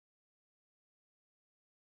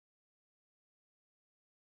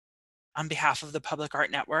On behalf of the Public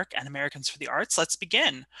Art Network and Americans for the Arts, let's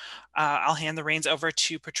begin. I'll hand the reins over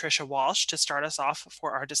to Patricia Walsh to start us off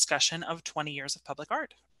for our discussion of 20 years of public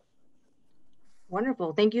art.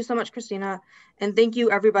 Wonderful. Thank you so much, Christina. And thank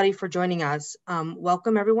you everybody for joining us.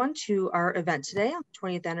 Welcome everyone to our event today on the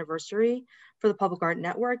 20th anniversary for the Public Art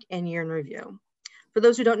Network and Year in Review. For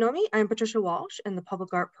those who don't know me, I'm Patricia Walsh and the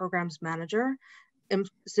Public Art Programs Manager and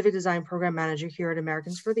Civic Design Program Manager here at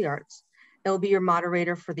Americans for the Arts. I will be your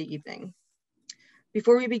moderator for the evening.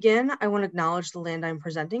 Before we begin, I want to acknowledge the land I'm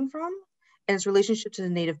presenting from and its relationship to the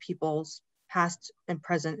Native peoples, past and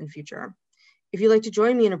present and future. If you'd like to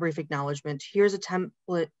join me in a brief acknowledgement, here's a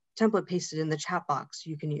template pasted in the chat box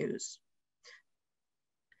you can use.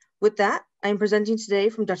 With that, I am presenting today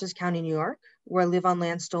from Dutchess County, New York, where I live on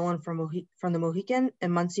land stolen from the Mohican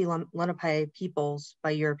and Munsee Lenape peoples by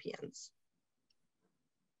Europeans.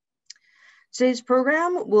 Today's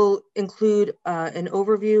program will include an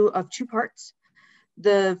overview of two parts.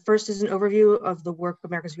 The first is an overview of the work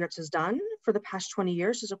Americans for the Arts has done for the past 20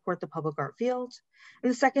 years to support the public art field.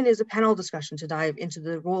 And the second is a panel discussion to dive into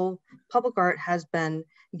the role public art has been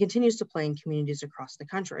and continues to play in communities across the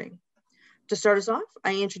country. To start us off,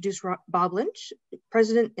 I introduce Bob Lynch,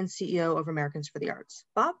 President and CEO of Americans for the Arts.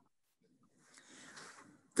 Bob?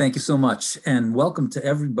 Thank you so much, and welcome to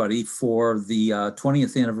everybody for the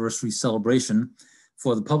 20th anniversary celebration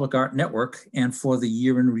for the Public Art Network and for the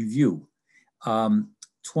Year in Review. 20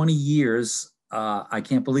 years, I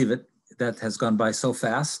can't believe it, that has gone by so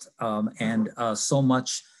fast, and so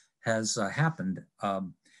much has happened.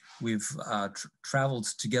 We've traveled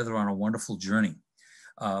together on a wonderful journey.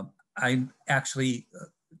 I'm actually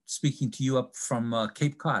speaking to you up from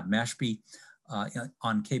Cape Cod, Mashpee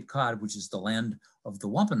on Cape Cod, which is the land of the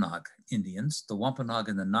Wampanoag Indians, the Wampanoag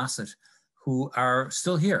and the Nauset, who are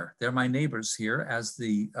still here. They're my neighbors here as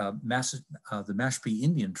the Mashpee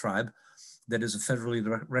Indian tribe that is a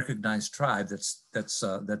federally recognized tribe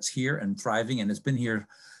that's here and thriving and has been here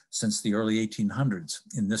since the early 1800s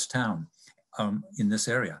in this town, in this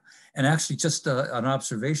area. And actually just an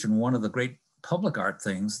observation, one of the great public art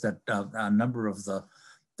things that a number of the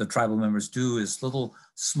tribal members do is little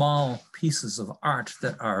small pieces of art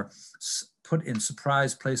that are put in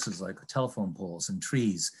surprise places like telephone poles and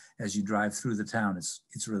trees as you drive through the town.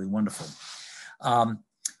 It's really wonderful.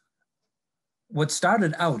 What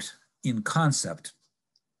started out in concept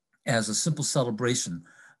as a simple celebration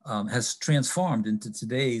has transformed into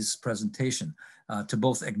today's presentation to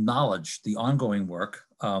both acknowledge the ongoing work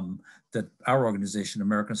that our organization,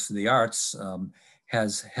 Americans for the Arts,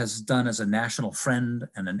 has done as a national friend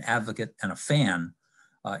and an advocate and a fan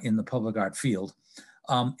in the public art field,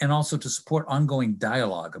 and also to support ongoing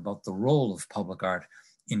dialogue about the role of public art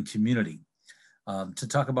in community, to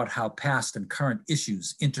talk about how past and current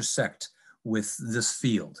issues intersect with this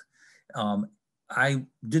field. I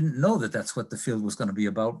didn't know that that's what the field was going to be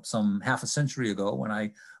about some half a century ago when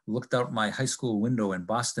I looked out my high school window in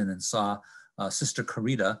Boston and saw Sister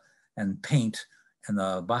Carita and paint and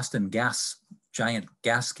the Boston giant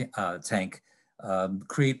gas tank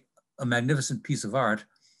create a magnificent piece of art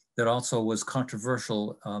that also was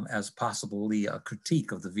controversial as possibly a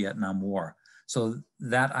critique of the Vietnam War. So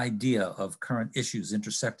that idea of current issues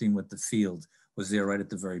intersecting with the field was there right at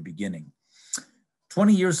the very beginning.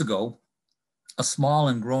 20 years ago, a small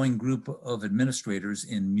and growing group of administrators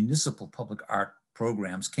in municipal public art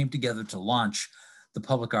programs came together to launch the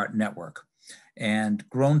Public Art Network. And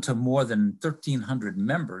grown to more than 1,300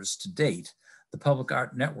 members to date, the Public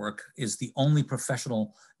Art Network is the only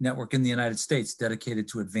professional network in the United States dedicated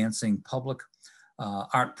to advancing public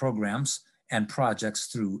art programs and projects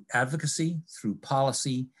through advocacy, through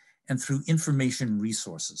policy, and through information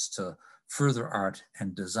resources to further art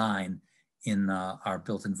and design in our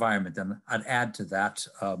built environment. And I'd add to that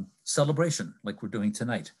celebration, like we're doing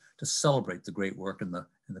tonight, to celebrate the great work and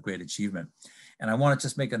the great achievement. And I want to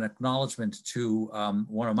just make an acknowledgement to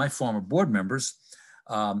one of my former board members,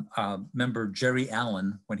 member Jerry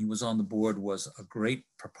Allen, when he was on the board, was a great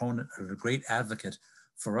proponent, a great advocate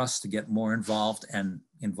for us to get more involved, and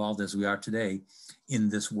involved as we are today in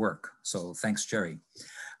this work. So thanks, Jerry.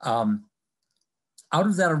 Out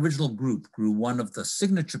of that original group grew one of the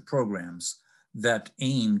signature programs that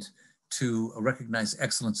aimed to recognize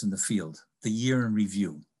excellence in the field, the Year in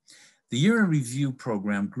Review. The Year in Review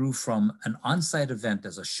program grew from an on-site event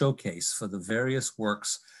as a showcase for the various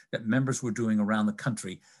works that members were doing around the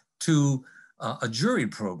country to a jury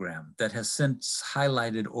program that has since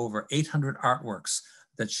highlighted over 800 artworks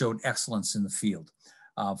that showed excellence in the field.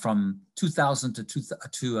 From 2000 to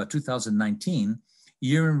 2019,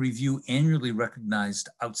 Year in Review annually recognized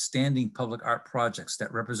outstanding public art projects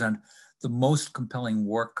that represent the most compelling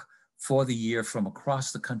work for the year from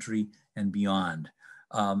across the country and beyond.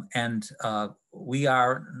 We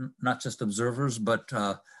are not just observers, but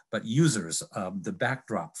users. The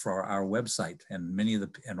backdrop for our website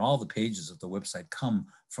and all the pages of the website come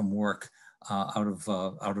from work out of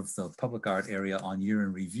the public art area on Year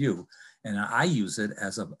in Review, and I use it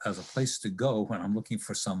as a place to go when I'm looking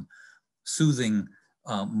for some soothing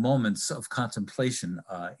moments of contemplation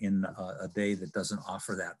in a day that doesn't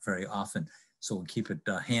offer that very often. So we keep it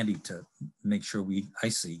handy to make sure I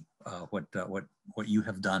see what you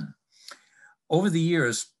have done. Over the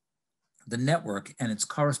years, the network and its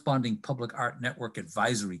corresponding Public Art Network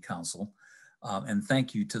Advisory Council, and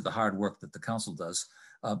thank you to the hard work that the council does,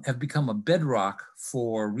 have become a bedrock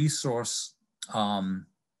for resource and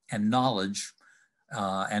knowledge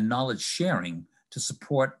sharing to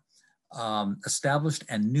support established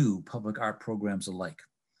and new public art programs alike.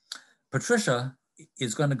 Patricia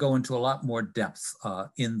is going to go into a lot more depth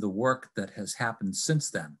in the work that has happened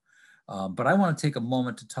since then. But I want to take a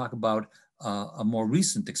moment to talk about a more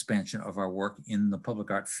recent expansion of our work in the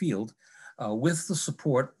public art field with the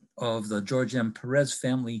support of the George M. Pérez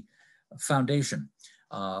Family Foundation,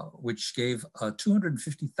 which gave a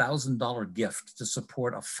 $250,000 gift to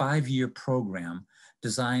support a 5-year program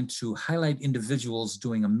designed to highlight individuals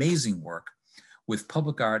doing amazing work with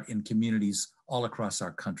public art in communities all across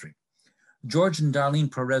our country. George and Darlene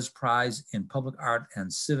Pérez Prize in Public Art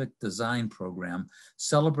and Civic Design program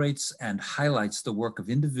celebrates and highlights the work of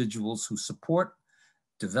individuals who support,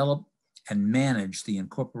 develop, and manage the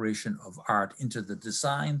incorporation of art into the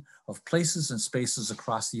design of places and spaces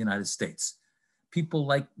across the United States. People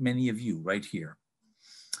like many of you right here.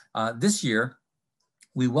 This year,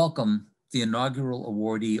 we welcome the inaugural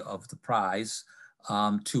awardee of the prize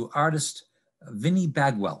to artist Vinnie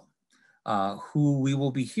Bagwell, who we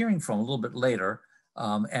will be hearing from a little bit later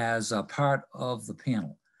as a part of the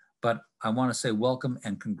panel. But I want to say welcome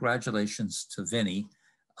and congratulations to Vinnie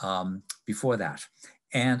before that.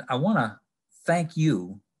 And I want to thank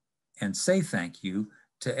you and say thank you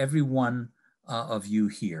to every one of you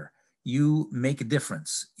here. You make a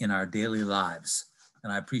difference in our daily lives,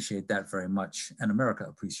 and I appreciate that very much, and America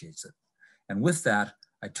appreciates it. And with that,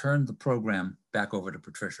 I turn the program back over to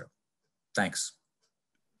Patricia. Thanks.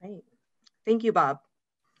 Great. Thank you, Bob.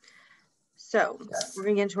 So we're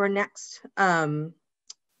going to get into our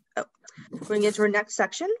next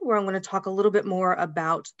section, where I'm going to talk a little bit more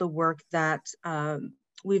about the work that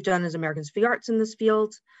we've done as Americans for the Arts in this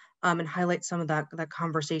field, and highlight some of that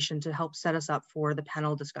conversation to help set us up for the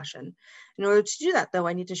panel discussion. In order to do that, though,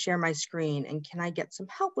 I need to share my screen. And can I get some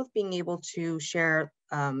help with being able to share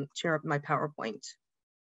up my PowerPoint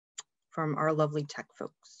from our lovely tech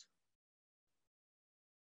folks?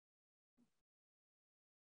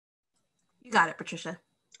 You got it, Patricia.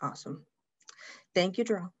 Awesome. Thank you,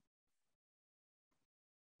 Drew.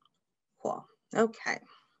 Cool. Okay.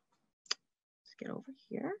 Let's get over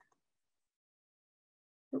here.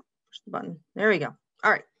 Push the button. There we go.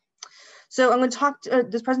 All right. So I'm going to talk,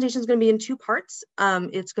 this presentation is going to be in 2 parts.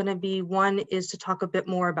 It's going to be, one is to talk a bit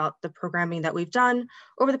more about the programming that we've done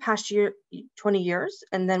over the past 20 years.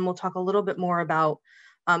 And then we'll talk a little bit more about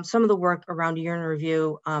some of the work around Year in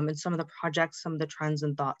Review and some of the projects, some of the trends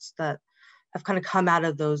and thoughts that have kind of come out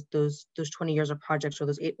of those 20 years of projects, or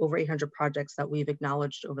those over 800 projects that we've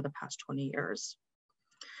acknowledged over the past 20 years.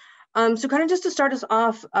 So kind of just to start us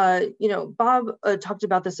off, Bob talked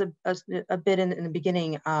about this a bit in the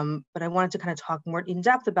beginning, but I wanted to kind of talk more in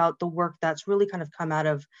depth about the work that's really kind of come out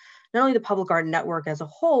of not only the Public Art Network as a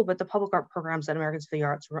whole, but the public art programs that Americans for the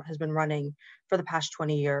Arts has been running for the past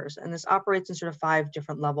 20 years. And this operates in sort of 5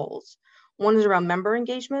 different levels. One is around member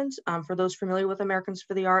engagement. For those familiar with Americans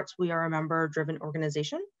for the Arts, we are a member-driven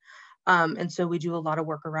organization. And so we do a lot of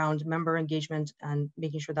work around member engagement and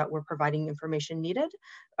making sure that we're providing information needed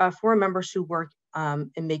for members who work and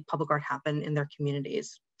make public art happen in their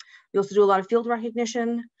communities. We also do a lot of field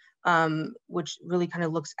recognition, which really kind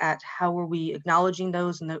of looks at how are we acknowledging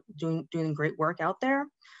those and doing great work out there.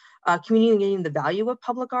 Communicating the value of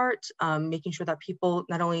public art, making sure that people,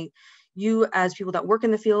 not only you as people that work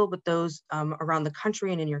in the field, but those around the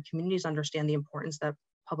country and in your communities understand the importance that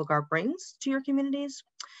public art brings to your communities.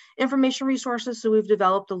 Information resources, so we've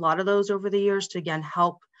developed a lot of those over the years to, again,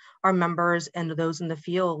 help our members and those in the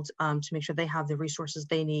field to make sure they have the resources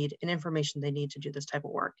they need and information they need to do this type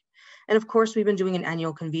of work. And of course, we've been doing an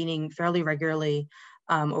annual convening fairly regularly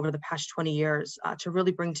over the past 20 years to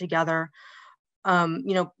really bring together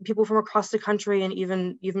people from across the country, and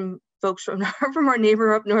even folks from our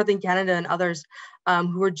neighbor up north in Canada and others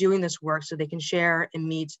who are doing this work, so they can share and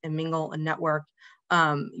meet and mingle and network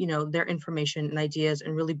their information and ideas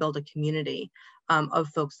and really build a community of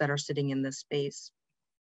folks that are sitting in this space.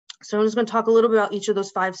 So I'm just going to talk a little bit about each of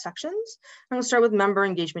those 5 sections. I'm going to start with member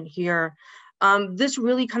engagement here. This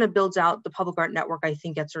really kind of builds out the Public Art Network, I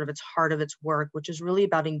think, at sort of its heart of its work, which is really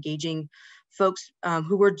about engaging folks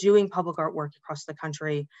who are doing public art work across the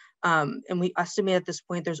country. And we estimate at this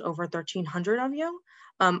point there's over 1,300 of you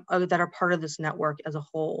that are part of this network as a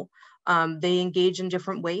whole. They engage in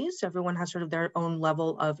different ways. Everyone has sort of their own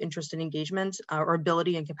level of interest and engagement or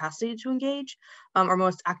ability and capacity to engage. Our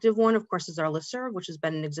most active one, of course, is our listserv, which has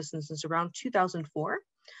been in existence since around 2004.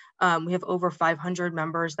 We have over 500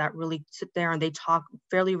 members that really sit there and they talk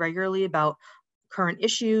fairly regularly about current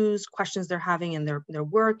issues, questions they're having in their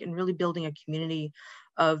work, and really building a community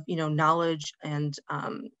of knowledge and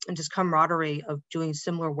just camaraderie of doing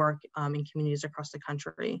similar work in communities across the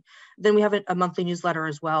country. Then we have a monthly newsletter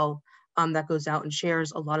as well that goes out and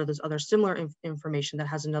shares a lot of those other similar information that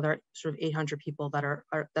has another sort of 800 people that are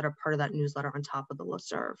part of that newsletter on top of the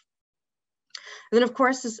listserv. And then, of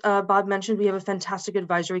course, as Bob mentioned, we have a fantastic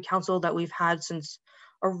advisory council that we've had since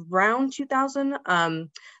around 2000.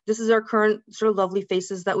 This is our current sort of lovely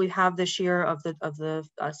faces that we have this year of the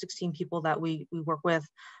 16 people that we work with.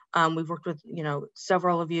 We've worked with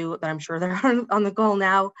several of you that I'm sure they're on the call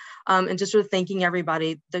now, and just sort of thanking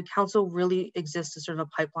everybody. The council really exists as sort of a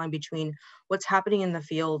pipeline between what's happening in the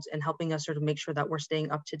field and helping us sort of make sure that we're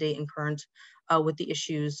staying up to date and current with the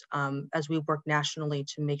issues as we work nationally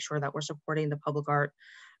to make sure that we're supporting the public art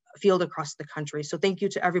field across the country. So thank you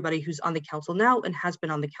to everybody who's on the council now and has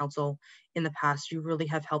been on the council in the past. You really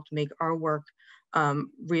have helped make our work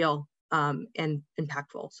real and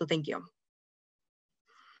impactful. So thank you.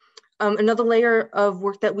 Another layer of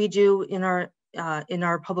work that we do in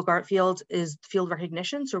our public art field is field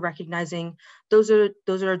recognition. So recognizing those that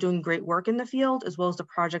are doing great work in the field, as well as the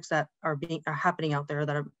projects that are happening out there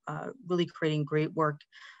that are really creating great work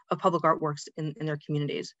of public artworks in their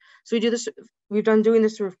communities. So we do this. We've done doing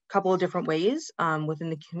this through a couple of different ways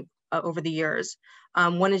over the years.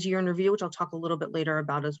 One is Year in Review, which I'll talk a little bit later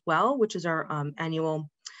about as well, which is our annual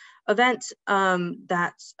event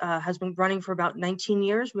that has been running for about 19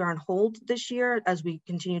 years. We are on hold this year as we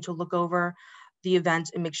continue to look over the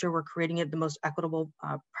event and make sure we're creating it the most equitable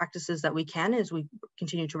practices that we can as we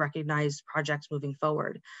continue to recognize projects moving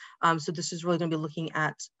forward. So this is really going to be looking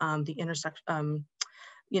at the intersection,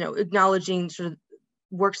 acknowledging sort of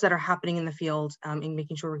works that are happening in the field and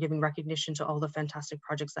making sure we're giving recognition to all the fantastic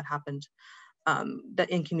projects that happened that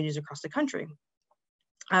in communities across the country.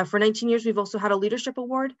 For 19 years, we've also had a leadership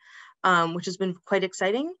award, which has been quite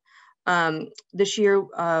exciting. This year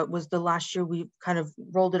was the last year we kind of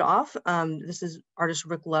rolled it off. This is artist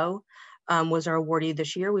Rick Lowe was our awardee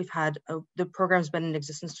this year. We've had, the program's been in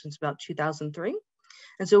existence since about 2003.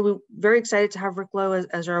 And so we're very excited to have Rick Lowe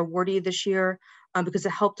as our awardee this year because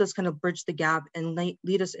it helped us kind of bridge the gap and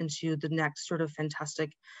lead us into the next sort of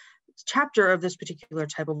fantastic chapter of this particular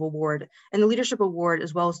type of award. And the leadership award,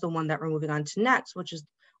 as well as the one that we're moving on to next, which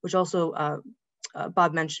also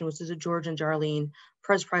Bob mentioned, which is a George and Darlene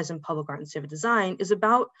Pérez Prize in Public Art and Civic Design, is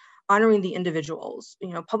about honoring the individuals.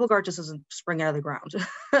 Public art just doesn't spring out of the ground.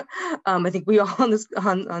 I think we all on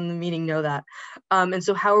the meeting know that. And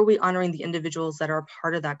so how are we honoring the individuals that are a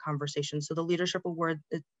part of that conversation? So the leadership award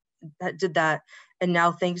that did that. And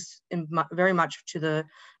now thanks very much to the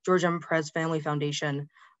George M. Pérez Family Foundation,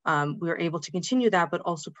 we were able to continue that, but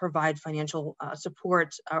also provide financial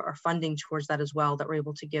support or funding towards that as well that we're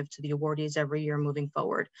able to give to the awardees every year moving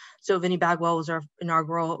forward. So Vinnie Bagwell was our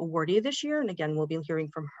inaugural awardee this year. And again, we'll be hearing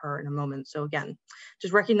from her in a moment. So again,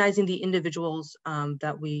 just recognizing the individuals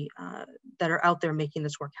that are out there making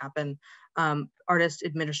this work happen, artists,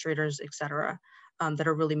 administrators, et cetera, that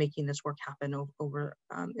are really making this work happen over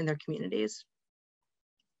in their communities.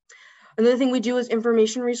 Another thing we do is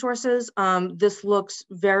information resources. This looks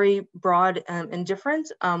very broad and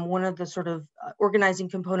different. One of the sort of organizing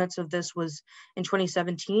components of this was in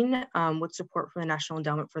 2017 with support from the National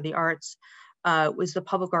Endowment for the Arts, was the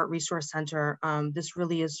Public Art Resource Center. This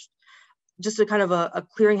really is just a kind of a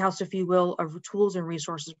clearinghouse, if you will, of tools and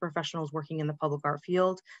resources professionals working in the public art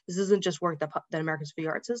field. This isn't just work that Americans for the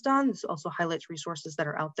Arts has done. This also highlights resources that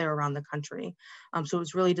are out there around the country. So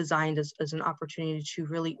it's really designed as an opportunity to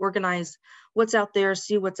really organize what's out there,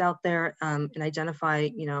 see what's out there, and identify,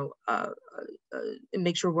 and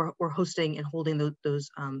make sure we're hosting and holding those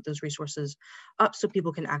resources up so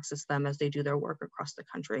people can access them as they do their work across the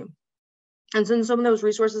country. And then some of those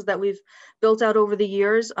resources that we've built out over the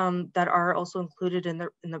years that are also included in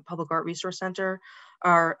the Public Art Resource Center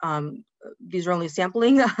are, these are only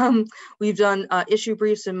sampling. We've done issue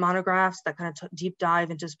briefs and monographs that kind of deep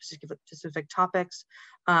dive into specific topics.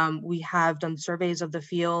 We have done surveys of the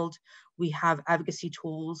field. We have advocacy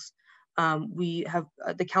tools. We have,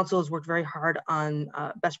 the council has worked very hard on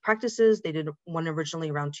best practices. They did one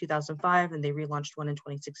originally around 2005 and they relaunched one in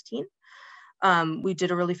 2016. We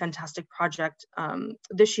did a really fantastic project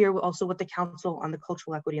this year also with the council on the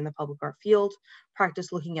cultural equity in the public art field,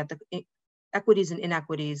 practice looking at the equities and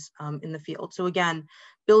inequities in the field. So again,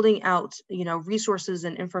 building out, resources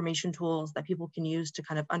and information tools that people can use to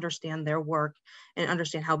kind of understand their work and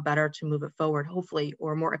understand how better to move it forward, hopefully,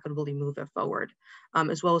 or more equitably move it forward,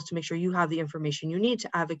 as well as to make sure you have the information you need to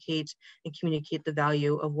advocate and communicate the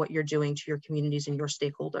value of what you're doing to your communities and your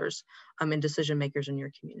stakeholders and decision makers in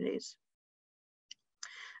your communities.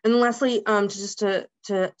 And then lastly, to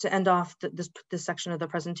end off this section of the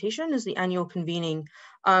presentation is the annual convening.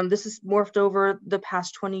 This has morphed over the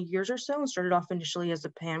past 20 years or so and started off initially as a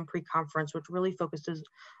PAN pre-conference, which really focuses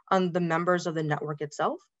on the members of the network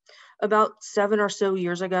itself. About 7 or so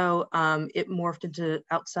years ago, it morphed into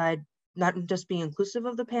outside, not just being inclusive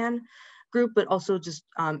of the PAN group, but also just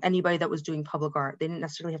anybody that was doing public art. They didn't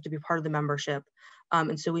necessarily have to be part of the membership.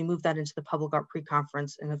 And so we moved that into the public art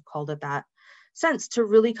pre-conference and have called it that since, to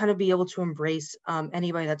really kind of be able to embrace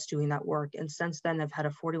anybody that's doing that work. And since then I've had a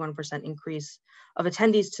 41% increase of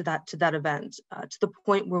attendees to that event, to the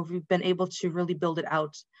point where we've been able to really build it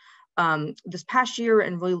out this past year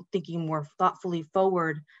and really thinking more thoughtfully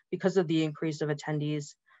forward because of the increase of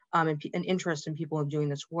attendees and interest in people in doing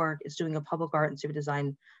this work, is doing a public art and civic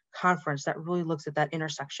design conference that really looks at that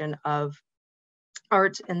intersection of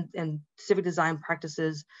art and civic design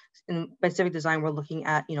practices. And by civic design, we're looking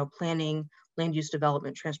at, planning, land use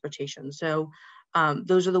development, transportation. So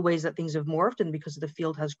those are the ways that things have morphed, and because the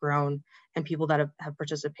field has grown and people that have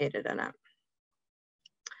participated in it.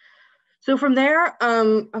 So from there,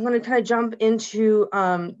 I'm going to kind of jump into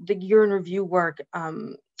the year in review work.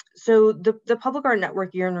 So the Public Art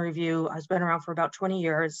Network Year in Review has been around for about 20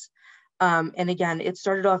 years. And again, it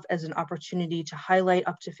started off as an opportunity to highlight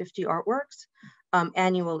up to 50 artworks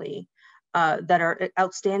annually that are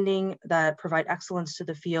outstanding, that provide excellence to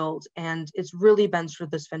the field. And it's really been sort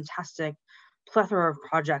of this fantastic plethora of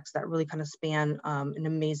projects that really kind of span an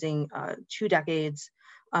amazing 2 decades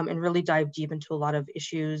and really dive deep into a lot of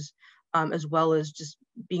issues, as well as just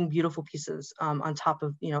being beautiful pieces on top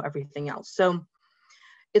of everything else. So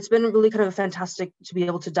it's been really kind of fantastic to be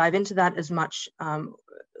able to dive into that as much,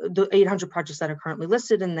 the 800 projects that are currently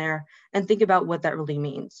listed in there, and think about what that really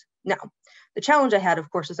means. Now, the challenge I had, of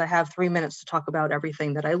course, is I have 3 minutes to talk about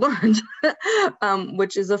everything that I learned,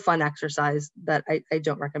 which is a fun exercise that I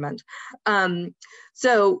don't recommend.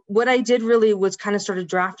 So what I did really was kind of started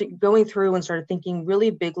going through and started thinking really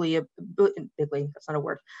bigly, that's not a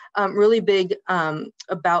word, really big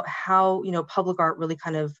about how, public art really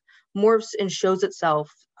kind of morphs and shows itself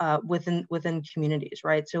within communities,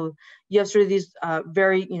 right? So you have sort of these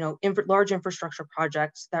very, large infrastructure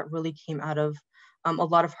projects that really came out of a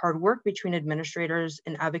lot of hard work between administrators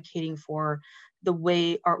and advocating for the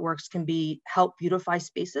way artworks can help beautify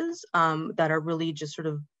spaces that are really just sort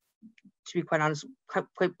of, to be quite honest,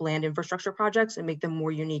 quite bland infrastructure projects and make them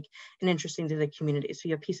more unique and interesting to the community. So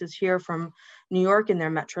you have pieces here from New York and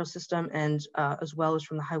their metro system, and as well as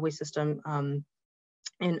from the highway system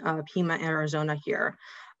in Pima, Arizona here,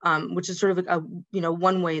 which is sort of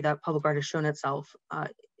one way that public art has shown itself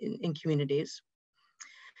in communities.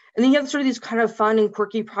 And then you have sort of these kind of fun and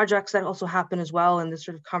quirky projects that also happen as well, and this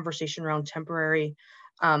sort of conversation around temporary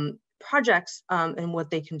projects and what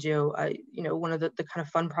they can do. One of the kind of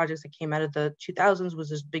fun projects that came out of the 2000s was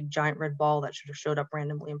this big giant red ball that sort of showed up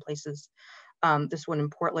randomly in places. This one in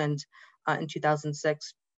Portland in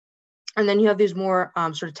 2006. And then you have these more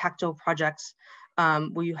sort of tactile projects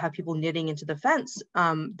where you have people knitting into the fence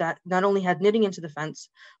that not only had knitting into the fence,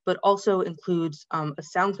 but also includes a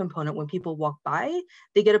sound component. When people walk by,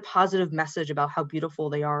 they get a positive message about how beautiful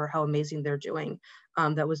they are, or how amazing they're doing.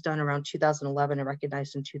 That was done around 2011 and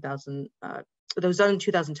recognized in 2000. That was done in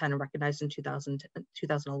 2010 and recognized in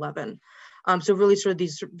 2011. So really sort of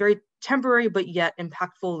these very temporary, but yet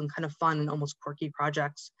impactful and kind of fun and almost quirky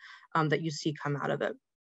projects that you see come out of it.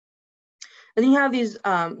 And then you have these,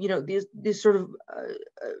 these sort of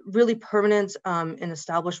really permanent and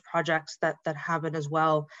established projects that happen as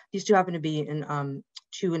well. These two happen to be in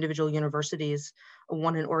 2 individual universities,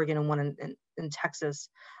 one in Oregon and one in Texas,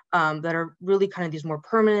 that are really kind of these more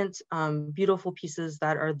permanent, beautiful pieces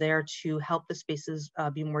that are there to help the spaces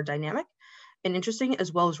be more dynamic and interesting,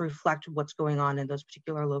 as well as reflect what's going on in those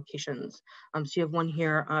particular locations. So you have one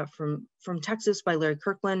here from Texas by Larry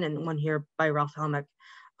Kirkland, and one here by Ralph Helmick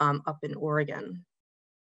up in Oregon.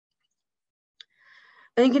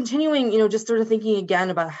 And then continuing, just sort of thinking again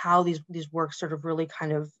about how these works sort of really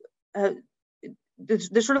kind of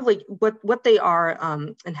there's sort of like what they are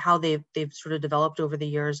and how they've sort of developed over the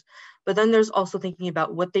years. But then there's also thinking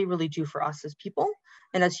about what they really do for us as people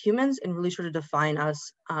and as humans, and really sort of define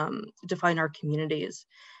us, define our communities.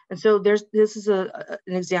 And so this is an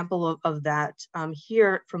example of that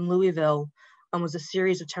here from Louisville. Was a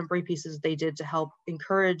series of temporary pieces they did to help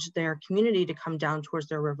encourage their community to come down towards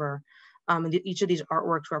their river. And each of these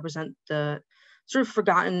artworks represent the sort of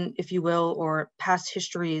forgotten, if you will, or past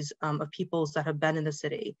histories of peoples that have been in the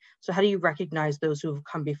city. So how do you recognize those who have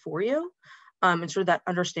come before you? And sort of that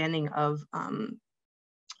understanding of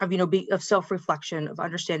self-reflection, of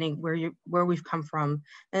understanding where we've come from,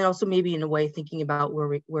 and also maybe in a way thinking about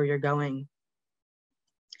where you're going.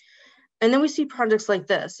 And then we see projects like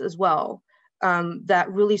this as well.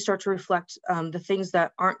 That really start to reflect the things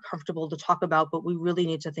that aren't comfortable to talk about, but we really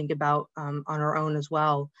need to think about on our own as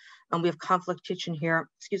well. We have Conflict Kitchen here,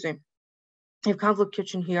 excuse me. We have Conflict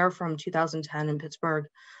Kitchen here from 2010 in Pittsburgh.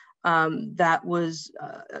 That was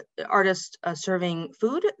artists serving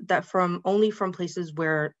food that only from places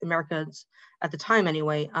where Americans, at the time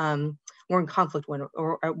anyway, were in conflict with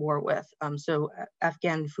or at war with. So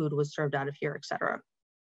Afghan food was served out of here, et cetera.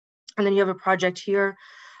 And then you have a project here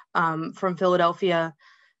from Philadelphia.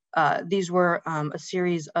 These were a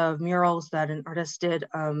series of murals that an artist did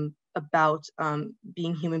about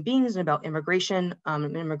being human beings and about immigration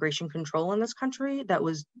and immigration control in this country that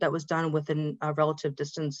was done within a relative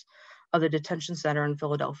distance of the detention center in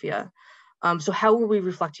Philadelphia. So how were we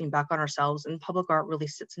reflecting back on ourselves? And public art really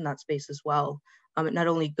sits in that space as well. It not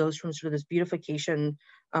only goes from sort of this beautification,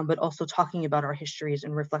 but also talking about our histories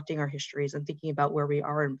and reflecting our histories and thinking about where we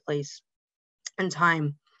are in place and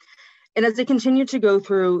time. And as they continue to go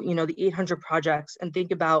through, the 800 projects and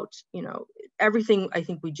think about, everything I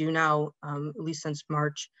think we do now, at least since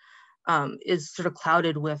March, is sort of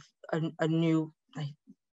clouded with a new,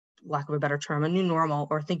 lack of a better term, a new normal,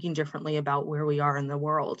 or thinking differently about where we are in the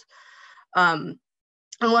world. And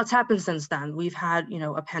what's happened since then? We've had,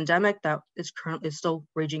 a pandemic that is currently still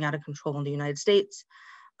raging out of control in the United States.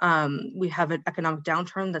 We have an economic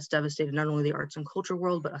downturn that's devastated not only the arts and culture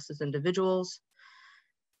world, but us as individuals.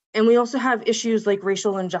 And we also have issues like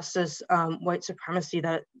racial injustice, white supremacy,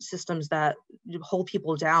 that systems that hold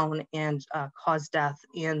people down and cause death.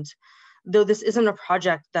 And though this isn't a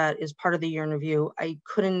project that is part of the year in review, I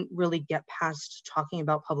couldn't really get past talking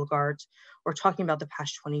about public art or talking about the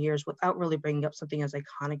past 20 years without really bringing up something as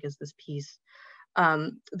iconic as this piece.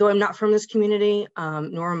 Though I'm not from this community,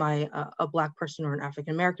 nor am I a Black person or an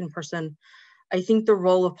African-American person, I think the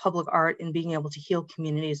role of public art in being able to heal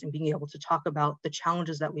communities and being able to talk about the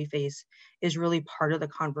challenges that we face is really part of the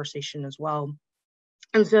conversation as well.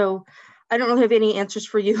 And so I don't really have any answers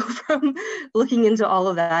for you from looking into all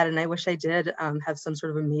of that. And I wish I did have some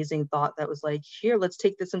sort of amazing thought that was like, here, let's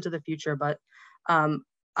take this into the future. But I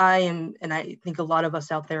am, and I think a lot of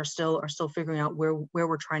us out there are still figuring out where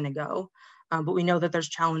we're trying to go. But we know that there's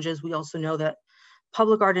challenges. We also know that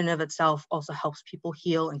public art in and of itself also helps people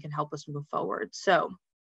heal and can help us move forward. So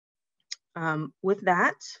with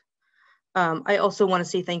that, I also want to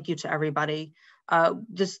say thank you to everybody.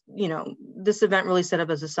 This event really set up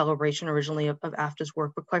as a celebration originally of AFTA's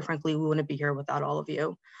work, but quite frankly, we wouldn't be here without all of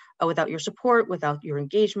you, without your support, without your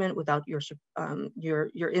engagement, without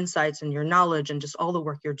your insights and your knowledge and just all the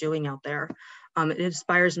work you're doing out there. It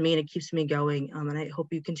inspires me and it keeps me going. And I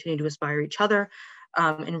hope you continue to inspire each other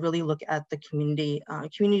and really look at the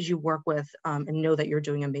communities you work with and know that you're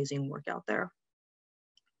doing amazing work out there.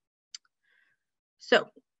 So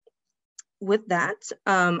with that,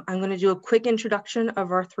 I'm going to do a quick introduction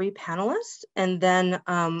of our three panelists, and then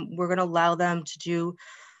we're going to allow them to do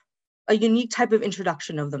a unique type of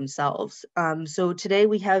introduction of themselves. So today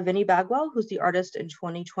we have Vinnie Bagwell, who's the artist and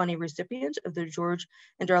 2020 recipient of the Jorge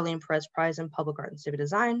and Darlene Pérez Prize in Public Art and Civic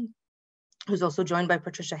Design, who's also joined by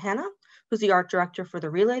Patricia Hanna, who's the art director for the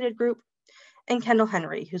Related Group, and Kendal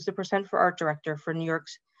Henry, who's the Percent for Art director for New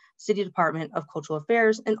York's City Department of Cultural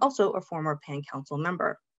Affairs and also a former PAN Council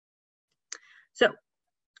member. So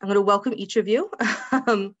I'm going to welcome each of you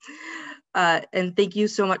and thank you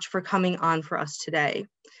so much for coming on for us today.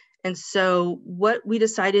 And so what we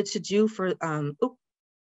decided to do for, I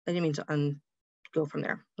didn't mean to go from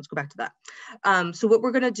there. Let's go back to that. So what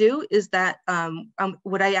we're going to do is that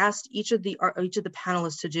what I asked each of the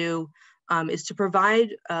panelists to do is to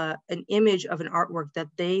provide an image of an artwork that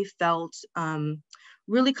they felt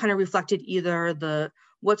really kind of reflected either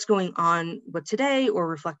what's going on with today or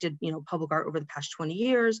reflected, public art over the past 20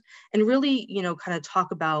 years, and really, kind of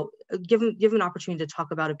talk about, give an opportunity to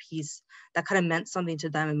talk about a piece that kind of meant something to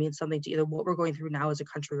them and means something to either what we're going through now as a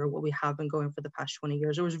country or what we have been going for the past 20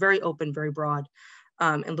 years. It was very open, very broad.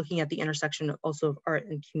 and looking at the intersection also of art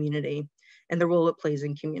and community and the role it plays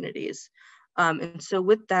in communities. And so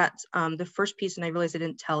with that, the first piece, and I realized I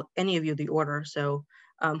didn't tell any of you the order, so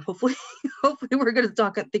hopefully, hopefully we're going to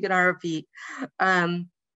talk, think on our feet.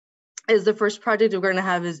 Is the first project we're going to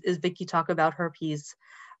have is Vicky talk about her piece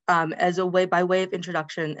as a way, by way of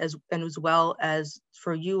introduction, as well as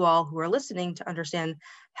for you all who are listening to understand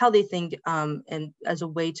how they think, and as a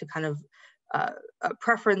way to kind of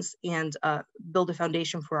preference and build a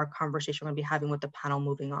foundation for our conversation we're going to be having with the panel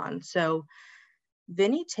moving on. So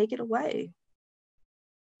Vinnie, take it away.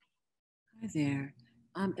 Hi there.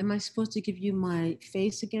 Am I supposed to give you my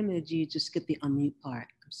face again, or do you just skip the unmute part?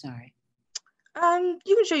 I'm sorry.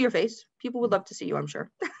 You can show your face. People would love to see you, I'm sure.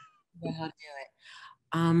 Yeah, how to do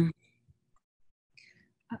it.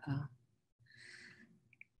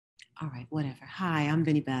 All right, whatever. Hi, I'm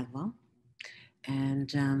Vinnie Bagwell,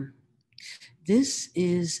 and this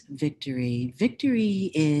is Victory.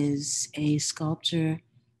 Victory is a sculpture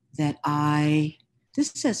that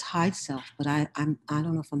this says hide self, but I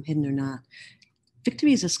don't know if I'm hidden or not.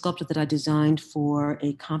 Victory is a sculpture that I designed for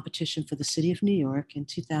a competition for the city of New York in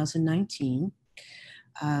 2019.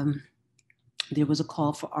 There was a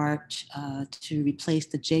call for art to replace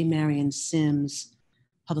the J. Marion Sims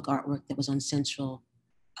public artwork that was on Central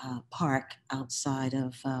Park outside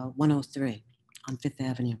of 103 on Fifth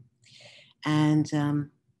Avenue. And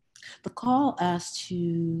the call asked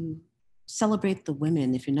to celebrate the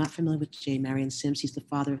women. If you're not familiar with J. Marion Sims, he's the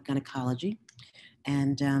father of gynecology.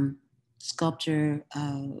 And sculpture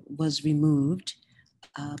was removed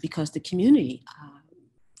because the community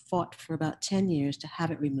fought for about 10 years to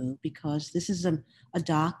have it removed, because this is a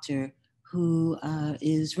doctor who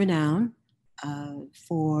is renowned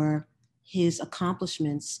for his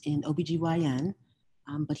accomplishments in OBGYN,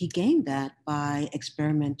 but he gained that by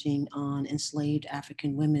experimenting on enslaved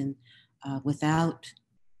African women without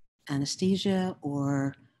anesthesia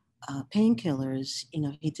or painkillers. You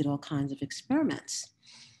know, he did all kinds of experiments.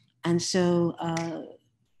 And so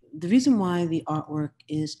the reason why the artwork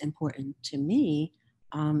is important to me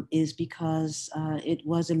is because it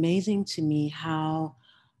was amazing to me how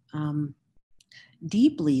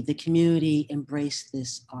deeply the community embraced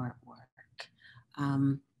this artwork.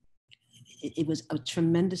 It was a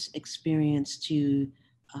tremendous experience to,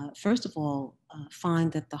 first of all,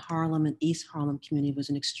 find that the Harlem and East Harlem community was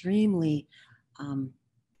an extremely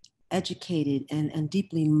educated and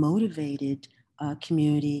deeply motivated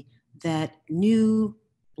community that knew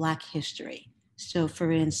Black history. So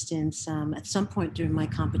for instance, at some point during my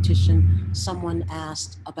competition, someone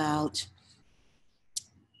asked about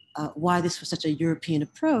why this was such a European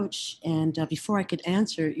approach. And before I could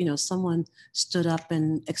answer, you know, someone stood up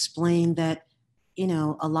and explained that, you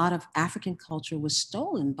know, a lot of African culture was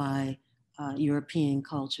stolen by European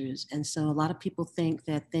cultures. And so a lot of people think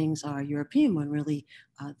that things are European when really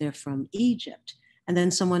they're from Egypt. And then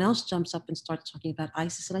someone else jumps up and starts talking about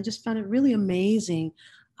ISIS. And I just found it really amazing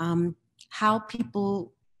how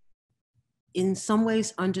people in some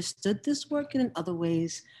ways understood this work and in other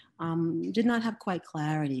ways did not have quite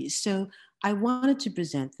clarity. So I wanted to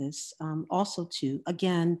present this also too,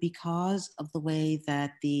 again, because of the way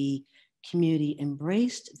that the community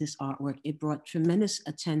embraced this artwork. It brought tremendous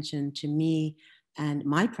attention to me and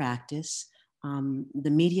my practice.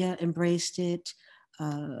 The media embraced it.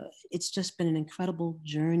 It's just been an incredible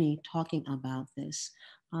journey talking about this.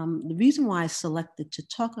 The reason why I selected to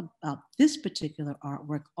talk about this particular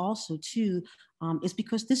artwork also too is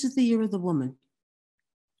because this is the Year of the Woman.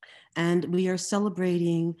 And we are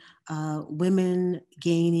celebrating women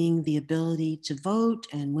gaining the ability to vote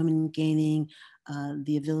and women gaining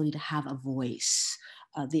the ability to have a voice.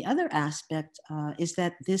 The other aspect is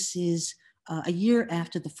that this is a year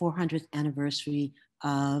after the 400th anniversary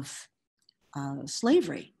of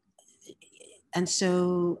slavery. And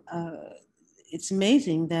so it's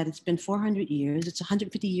amazing that it's been 400 years. It's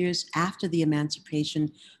 150 years after the Emancipation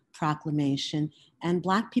Proclamation, and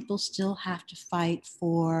Black people still have to fight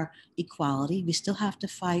for equality. We still have to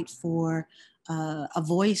fight for a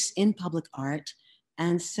voice in public art.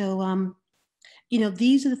 And so, you know,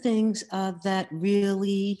 these are the things that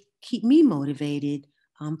really keep me motivated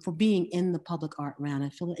for being in the public art round. I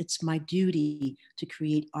feel it's my duty to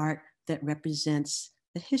create art that represents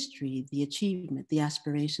the history, the achievement, the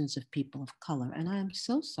aspirations of people of color. And I am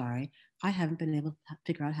so sorry I haven't been able to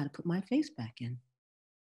figure out how to put my face back in.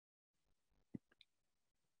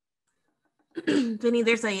 Vinnie,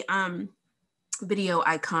 there's a video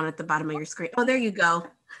icon at the bottom of your screen. Oh, there you go.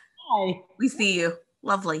 Hi. We see you.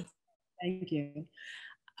 Lovely. Thank you.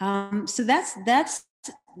 So that's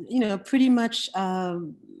you know, pretty much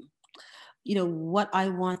what I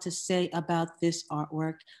want to say about this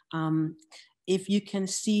artwork. If you can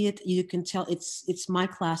see it, you can tell it's my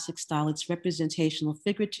classic style. It's representational,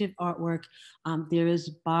 figurative artwork. There is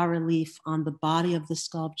bas-relief on the body of the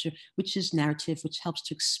sculpture, which is narrative, which helps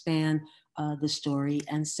to expand the story.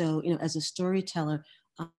 And so, as a storyteller,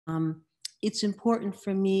 it's important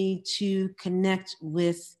for me to connect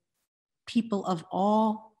with people of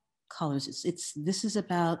all colors. This is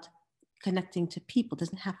about connecting to people. It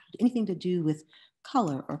doesn't have anything to do with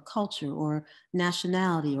color or culture or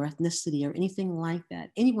nationality or ethnicity or anything like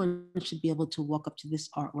that. Anyone should be able to walk up to this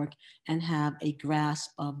artwork and have a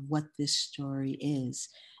grasp of what this story is.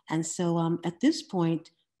 And so at this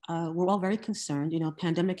point, we're all very concerned.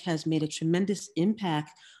 Pandemic has made a tremendous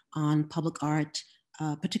impact on public art,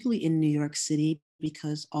 particularly in New York City,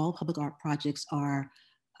 because all public art projects are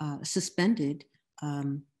suspended.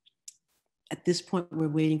 At this point, we're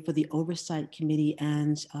waiting for the Oversight Committee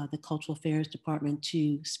and the Cultural Affairs Department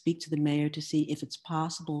to speak to the mayor to see if it's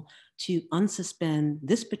possible to unsuspend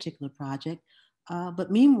this particular project.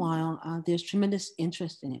 But meanwhile, there's tremendous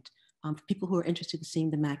interest in it. For people who are interested in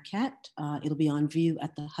seeing the maquette, it'll be on view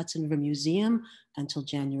at the Hudson River Museum until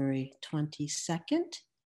January 22nd.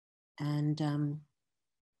 And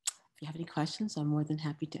if you have any questions, I'm more than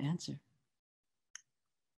happy to answer.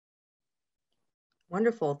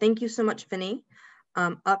 Wonderful. Thank you so much, Vinnie.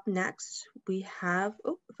 Up next, we have,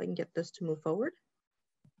 if I can get this to move forward,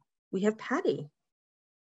 we have Patty.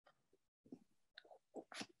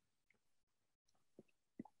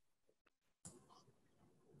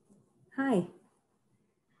 Hi.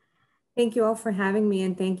 Thank you all for having me,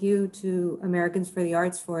 and thank you to Americans for the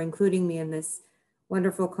Arts for including me in this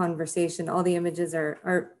wonderful conversation. All the images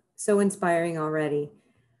are so inspiring already.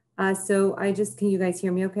 So can you guys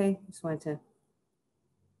hear me okay? Just wanted to.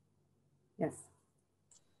 Yes.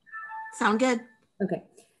 Sound good. Okay.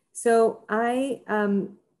 So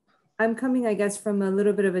I'm coming, I guess, from a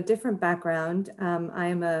little bit of a different background. I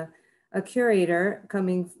am a curator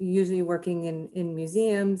usually working in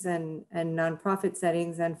museums and nonprofit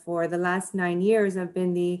settings. And for the last 9 years, I've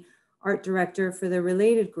been the art director for the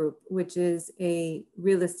Related Group, which is a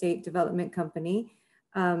real estate development company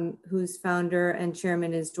whose founder and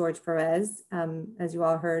chairman is Jorge Pérez, as you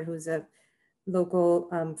all heard, who's a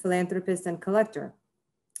local philanthropist and collector.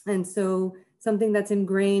 And so something that's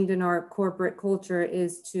ingrained in our corporate culture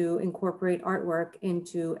is to incorporate artwork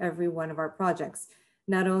into every one of our projects,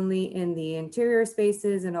 not only in the interior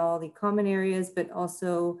spaces and all the common areas, but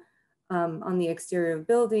also on the exterior of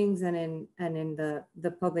buildings and in the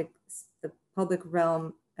public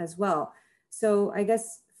realm as well. So I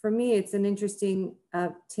guess for me, it's an interesting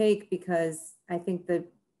take, because I think that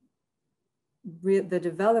the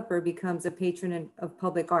developer becomes a patron of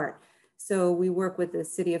public art. So we work with the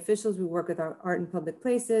city officials, we work with our art in public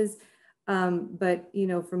places. But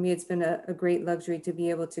for me, it's been a great luxury to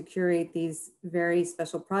be able to curate these very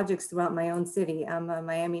special projects throughout my own city. I'm a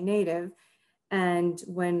Miami native. And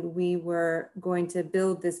when we were going to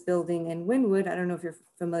build this building in Wynwood, I don't know if you're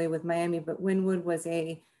familiar with Miami, but Wynwood was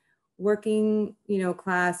a working,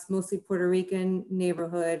 class, mostly Puerto Rican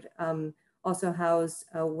neighborhood. Also housed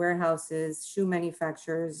warehouses, shoe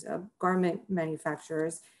manufacturers, garment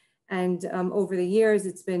manufacturers. And over the years,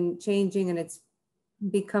 it's been changing, and it's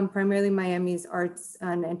become primarily Miami's arts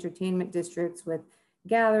and entertainment districts with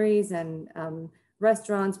galleries and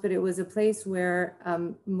restaurants, but it was a place where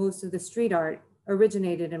most of the street art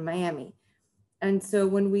originated in Miami. And so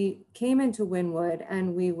when we came into Wynwood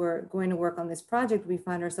and we were going to work on this project, we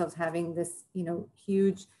found ourselves having this,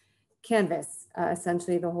 huge canvas,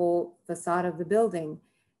 essentially the whole facade of the building.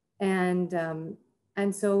 And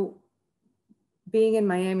so being in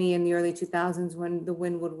Miami in the early 2000s, when the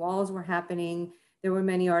Wynwood walls were happening, there were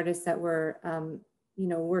many artists that were,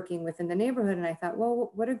 working within the neighborhood. And I thought, well,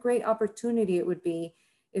 what a great opportunity it would be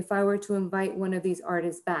if I were to invite one of these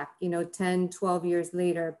artists back, 10, 12 years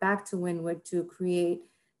later, back to Wynwood to create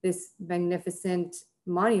this magnificent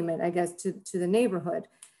monument, I guess, to the neighborhood.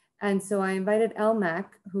 And so I invited El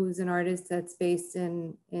Mac, who's an artist that's based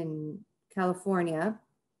in California.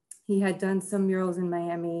 He had done some murals in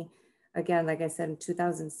Miami, again, like I said, in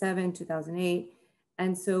 2007, 2008.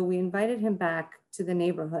 And so we invited him back to the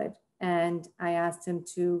neighborhood. And I asked him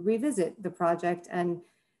to revisit the project and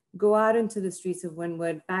go out into the streets of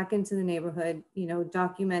Wynwood, back into the neighborhood,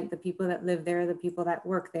 document the people that live there, the people that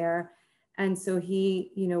work there. And so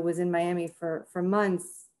he, was in Miami for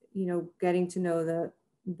months, getting to know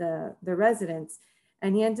the residents.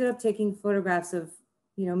 And he ended up taking photographs of,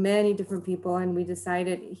 many different people. And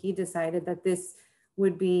he decided that this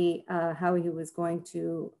would be how he was going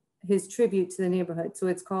to, his tribute to the neighborhood. So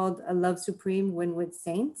it's called A Love Supreme Wynwood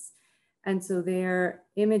Saints. And so they're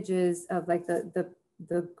images of like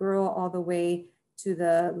the girl all the way to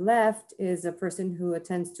the left is a person who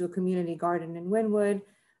attends to a community garden in Wynwood.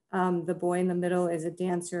 The boy in the middle is a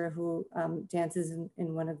dancer who dances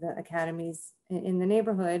in one of the academies in the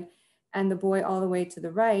neighborhood. And the boy all the way to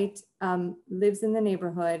the right lives in the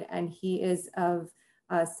neighborhood, and he is of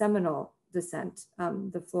Seminole descent,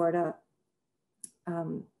 the Florida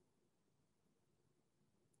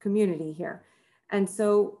community here. And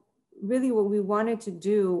so really what we wanted to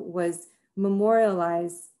do was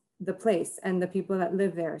memorialize the place and the people that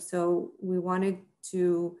live there. So we wanted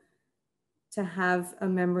to have a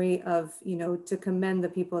memory of, you know, to commend the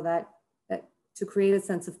people that to create a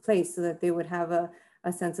sense of place so that they would have a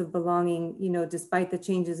sense of belonging, you know, despite the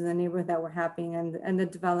changes in the neighborhood that were happening and the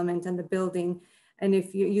development and the building. And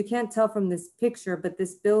if you can't tell from this picture, but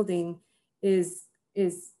this building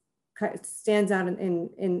stands out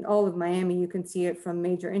in all of Miami. You can see it from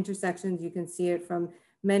major intersections. You can see it from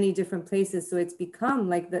many different places. So it's become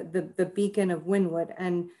like the beacon of Wynwood.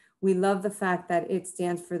 And we love the fact that it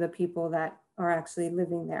stands for the people that are actually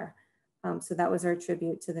living there. So that was our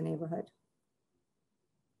tribute to the neighborhood.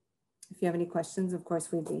 If you have any questions, of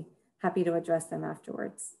course, we'd be happy to address them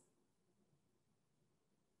afterwards.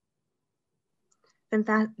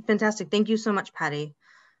 Fantastic. Thank you so much, Patty.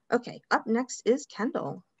 Okay, up next is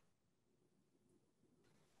Kendal.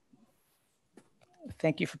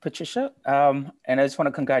 Thank you for Patricia. And I just want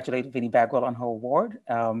to congratulate Vinnie Bagwell on her award.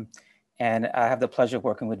 And I have the pleasure of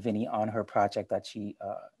working with Vinnie on her project that she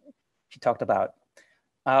talked about.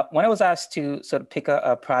 When I was asked to sort of pick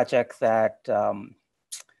a project that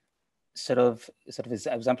sort of is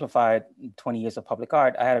exemplified 20 years of public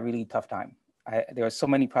art, I had a really tough time. There were so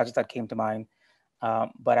many projects that came to mind,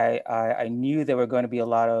 but I knew there were going to be a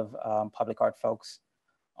lot of public art folks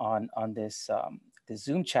on this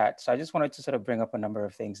Zoom chat. So I just wanted to sort of bring up a number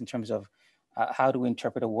of things in terms of how to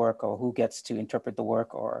interpret a work, or who gets to interpret the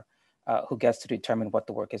work, or who gets to determine what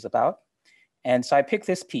the work is about. And so I picked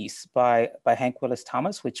this piece by Hank Willis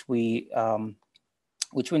Thomas, which we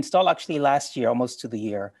installed actually last year, almost to the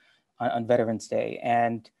year, on Veterans Day.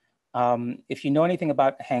 And if you know anything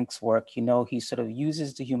about Hank's work, you know he sort of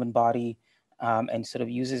uses the human body and sort of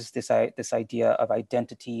uses this idea of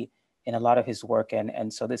identity in a lot of his work.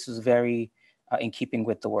 And so this is very in keeping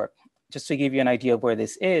with the work. Just to give you an idea of where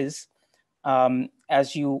this is,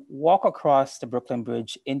 as you walk across the Brooklyn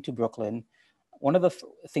Bridge into Brooklyn, one of the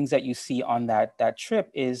things that you see on that trip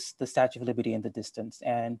is the Statue of Liberty in the distance.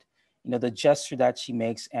 And you know, the gesture that she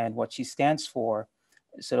makes and what she stands for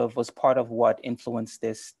sort of was part of what influenced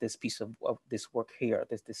this piece of this work here,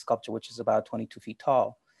 this sculpture, which is about 22 feet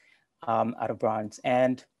tall, out of bronze.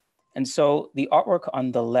 And so the artwork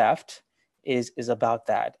on the left is about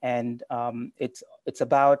that. And it's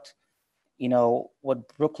about, you know, what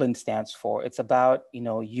Brooklyn stands for. It's about, you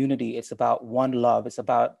know, unity. It's about one love. It's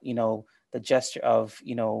about, you know, the gesture of,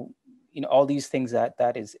 you know, all these things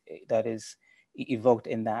that is evoked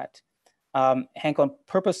in that. Hank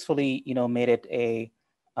purposefully, you know, made it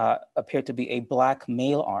appear to be a Black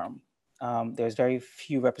male arm. There's very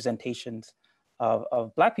few representations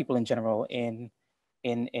of Black people in general in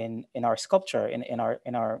our sculpture, in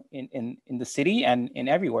the city and in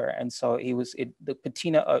everywhere. And so the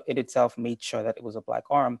patina in itself made sure that it was a Black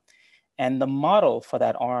arm. And the model for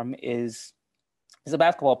that arm is a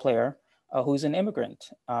basketball player who's an immigrant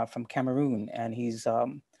from Cameroon. And he's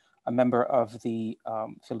a member of the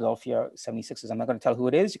Philadelphia 76ers. I'm not going to tell who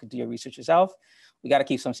it is. You can do your research yourself. We got to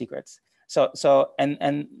keep some secrets.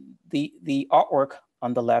 And the artwork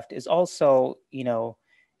on the left is also, you know,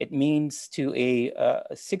 it means to a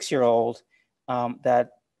 6-year-old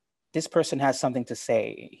that this person has something to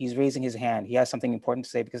say. He's raising his hand. He has something important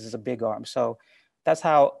to say because it's a big arm. So that's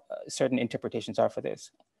how certain interpretations are for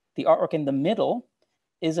this. The artwork in the middle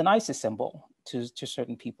is an ISIS symbol to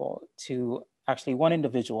certain people, to actually one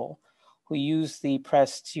individual who used the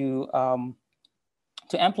press to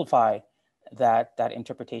amplify that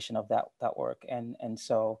interpretation of that work. And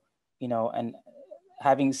so, you know, and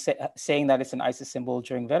saying that it's an ISIS symbol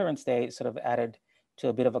during Veterans Day sort of added to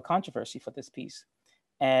a bit of a controversy for this piece.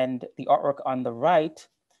 And the artwork on the right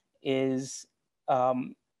is a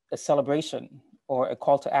celebration or a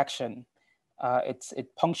call to action.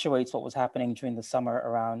 It punctuates what was happening during the summer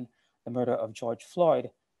around the murder of George Floyd.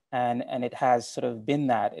 And it has sort of been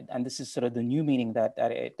that, and this is sort of the new meaning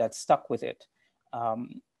that stuck with it,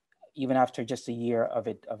 even after just a year of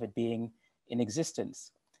it being in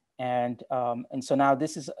existence. And so now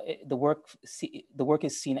this is the work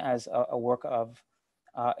is seen as a work of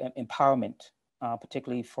empowerment,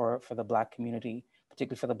 particularly for the Black community,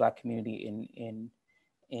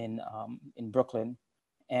 in Brooklyn.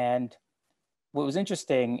 And what was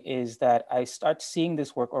interesting is that I start seeing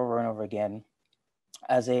this work over and over again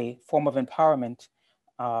as a form of empowerment.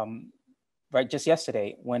 Right, just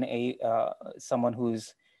yesterday, when someone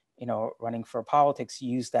who's running for politics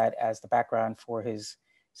used that as the background for his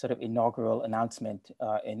sort of inaugural announcement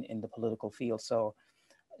in the political field. So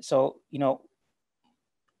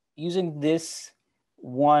using this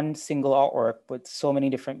one single artwork with so many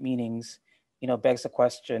different meanings, begs the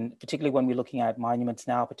question, particularly when we're looking at monuments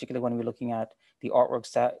now, particularly when we're looking at the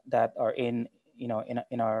artworks that are in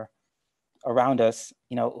our around us,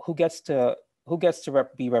 who gets to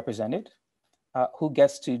be represented, who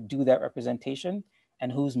gets to do that representation,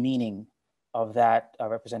 and whose meaning of that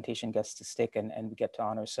representation gets to stick and we get to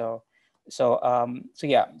honor. So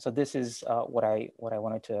this is what I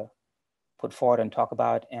wanted to put forward and talk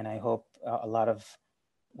about, and I hope a lot of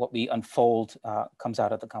what we unfold comes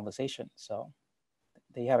out of the conversation. So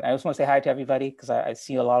there you have it. I just want to say hi to everybody because I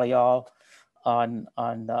see a lot of y'all on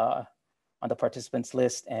the participants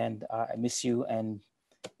list, and I miss you, and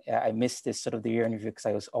I missed this sort of the year interview because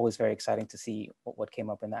I was always very exciting to see what came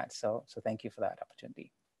up in that. So thank you for that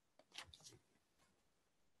opportunity.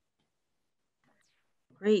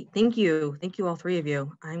 Great, thank you. Thank you, all three of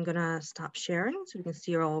you. I'm gonna stop sharing so we can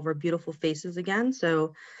see all of our beautiful faces again.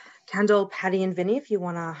 So Kendal, Patty, and Vinnie, if you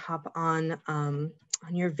wanna hop on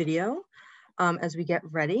your video as we get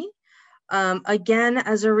ready. Again,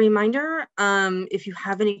 as a reminder, if you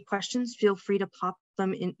have any questions, feel free to pop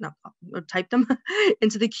them in, or type them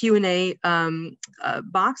into the Q&A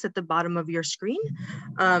box at the bottom of your screen.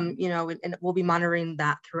 And we'll be monitoring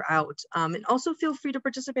that throughout. And also feel free to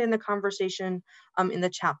participate in the conversation in the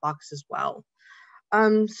chat box as well.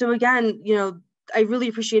 So again, I really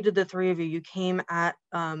appreciated the three of you. You came at,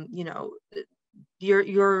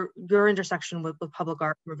 your intersection with public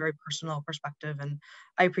art from a very personal perspective, and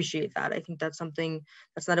I appreciate that. I think that's something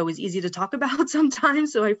that's not always easy to talk about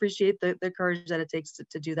sometimes, so I appreciate the courage that it takes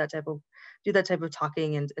to do that type of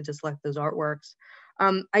talking and to select those artworks.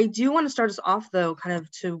 I do want to start us off though, kind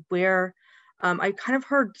of to where I kind of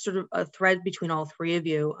heard sort of a thread between all three of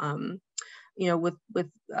you.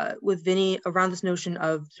 With Vinnie around this notion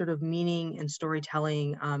of sort of meaning and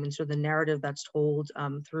storytelling and sort of the narrative that's told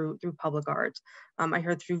through public art. I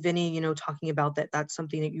heard through Vinnie, talking about that's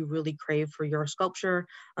something that you really crave for your sculpture,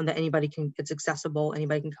 that it's accessible,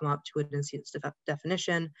 anybody can come up to it and see its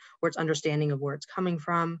definition or its understanding of where it's coming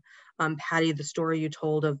from. Patty, the story you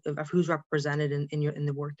told of who's represented in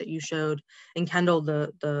the work that you showed, and Kendal,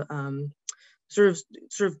 the sort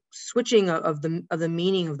of switching of the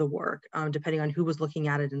meaning of the work, depending on who was looking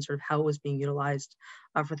at it and sort of how it was being utilized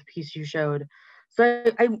for the piece you showed. So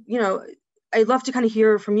I'd love to kind of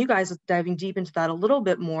hear from you guys, diving deep into that a little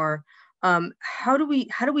bit more. How do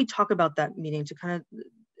we talk about that meaning to kind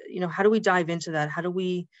of, how do we dive into that? How do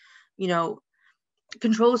we,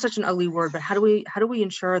 control is such an ugly word, but how do we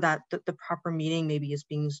ensure that the proper meaning maybe is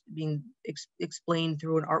being explained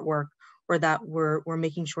through an artwork, or that we're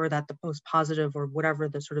making sure that the most positive or whatever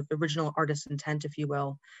the sort of original artist's intent, if you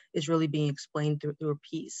will, is really being explained through a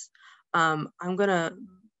piece. I'm gonna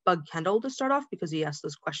bug Kendal to start off because he asked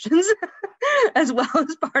those questions as well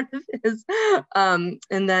as part of his. And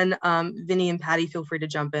then Vinnie and Patty, feel free to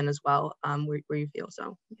jump in as well where you feel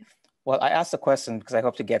so. Yeah. Well, I asked the question because I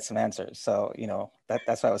hope to get some answers. So,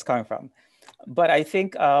 that's where I was coming from. But I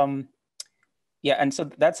think, yeah, and so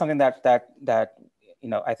that's something that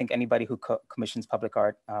I think anybody who commissions public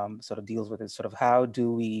art sort of deals with is sort of how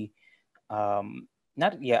do we, and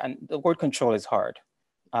the word control is hard,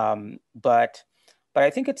 but I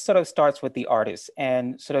think it sort of starts with the artist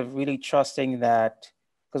and sort of really trusting that,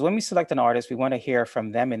 because when we select an artist, we want to hear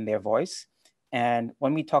from them in their voice. And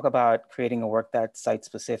when we talk about creating a work that's site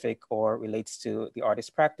specific or relates to the artist's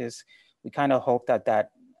practice, we kind of hope that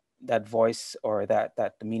voice or that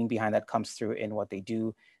the meaning behind that comes through in what they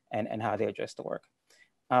do and how they address the work.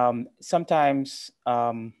 Sometimes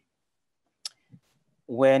and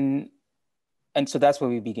so that's where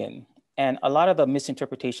we begin. And a lot of the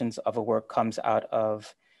misinterpretations of a work comes out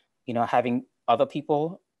of, having other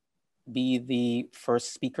people be the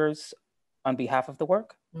first speakers on behalf of the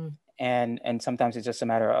work. Mm. And sometimes it's just a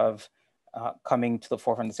matter of coming to the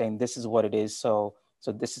forefront and saying, this is what it is. So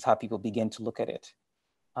this is how people begin to look at it.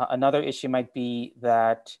 Another issue might be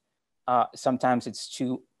that sometimes it's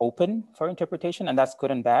too open for interpretation, and that's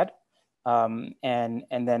good and bad. And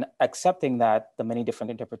then accepting that the many different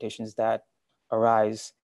interpretations that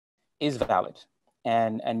arise is valid,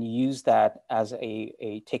 and use that as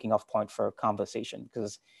a taking off point for conversation.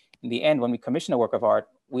 Because in the end, when we commission a work of art,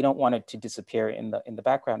 we don't want it to disappear in the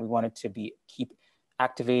background. We want it to keep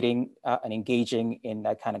activating and engaging in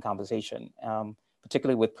that kind of conversation.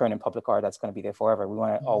 particularly with permanent public art that's going to be there forever. We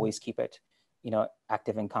want to always keep it,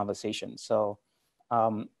 active in conversation. So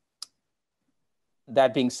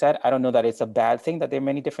that being said, I don't know that it's a bad thing that there are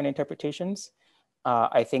many different interpretations.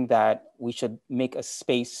 I think that we should make a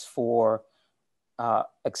space for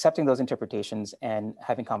accepting those interpretations and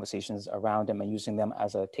having conversations around them and using them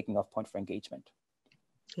as a taking off point for engagement.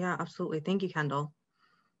 Yeah, absolutely. Thank you, Kendal.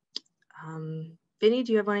 Vinnie,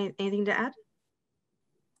 do you have anything to add?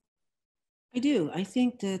 I do. I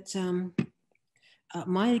think that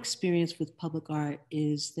my experience with public art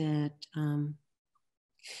is that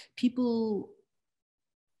people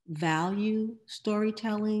value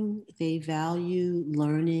storytelling. They value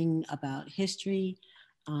learning about history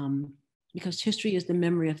because history is the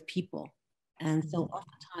memory of people. And so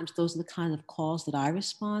oftentimes those are the kind of calls that I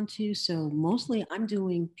respond to. So mostly I'm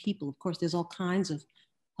doing people. Of course, there's all kinds of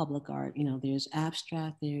public art. There's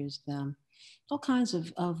abstract, there's all kinds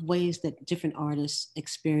of ways that different artists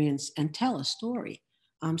experience and tell a story.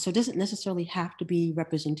 So it doesn't necessarily have to be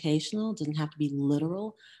representational, it doesn't have to be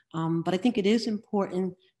literal, but I think it is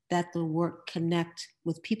important that the work connect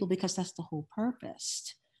with people because that's the whole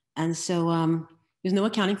purpose. And so there's no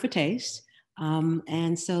accounting for taste.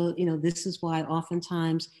 And so, this is why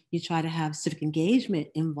oftentimes you try to have civic engagement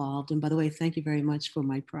involved. And by the way, thank you very much for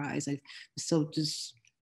my prize. I was so just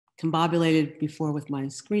combobulated before with my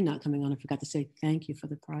screen not coming on. I forgot to say thank you for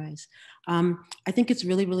the prize. I think it's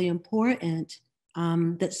really, really important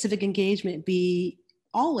that civic engagement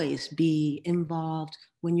always be involved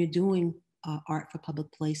when you're doing art for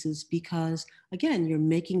public places, because again, you're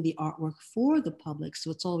making the artwork for the public. So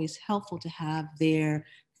it's always helpful to have their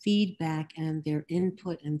feedback and their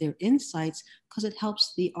input and their insights, because it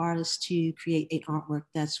helps the artist to create an artwork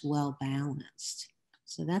that's well balanced.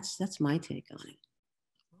 So that's my take on it.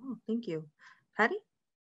 Oh, thank you. Patty?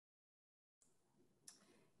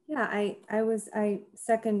 Yeah, I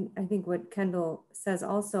second, I think what Kendal says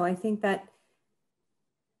also. I think that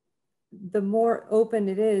the more open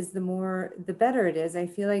it is, the better it is. I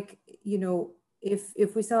feel like,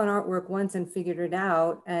 if we saw an artwork once and figured it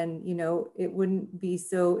out, and it wouldn't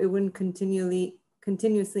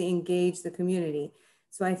continuously engage the community.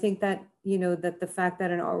 So I think that that the fact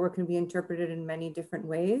that an artwork can be interpreted in many different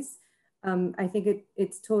ways, I think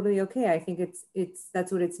it's totally okay. I think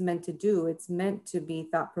that's what it's meant to do. It's meant to be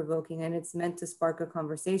thought-provoking, and it's meant to spark a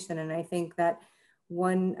conversation. And I think that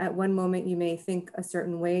at one moment you may think a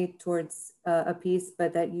certain way towards a piece,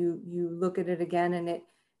 but that you look at it again and it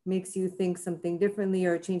makes you think something differently,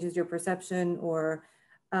 or changes your perception, or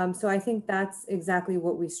so I think that's exactly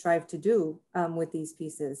what we strive to do with these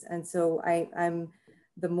pieces. And so I'm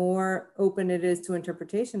the more open it is to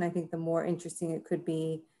interpretation, I think the more interesting it could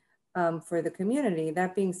be for the community.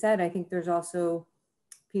 That being said, I think there's also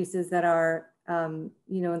pieces that are and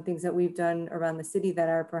things that we've done around the city that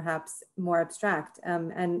are perhaps more abstract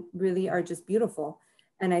and really are just beautiful.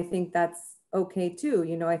 And I think that's okay too.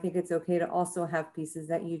 I think it's okay to also have pieces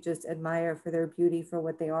that you just admire for their beauty, for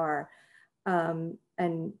what they are.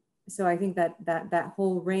 And so I think that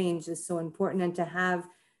whole range is so important, and to have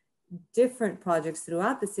different projects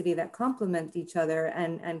throughout the city that complement each other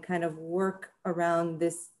and kind of work around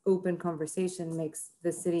this open conversation makes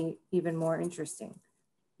the city even more interesting.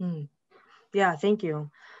 Mm. Yeah, thank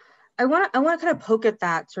you. I want to kind of poke at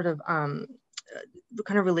that sort of the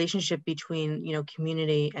kind of relationship between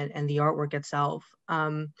community and the artwork itself.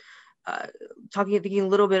 Thinking a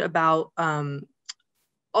little bit about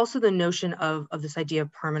also the notion of this idea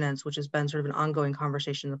of permanence, which has been sort of an ongoing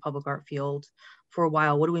conversation in the public art field for a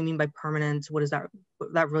while. What do we mean by permanence? What does that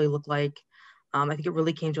really look like? I think it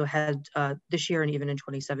really came to a head this year and even in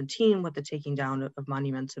 2017 with the taking down of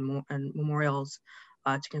monuments and memorials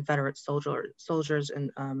to Confederate soldiers in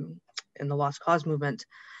the Lost Cause movement.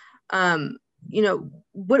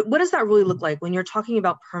 What does that really look like when you're talking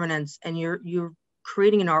about permanence and you're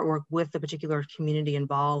creating an artwork with the particular community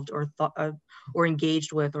involved or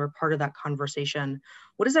engaged with or part of that conversation?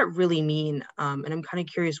 What does that really mean? And I'm kind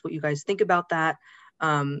of curious what you guys think about that,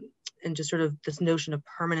 and just sort of this notion of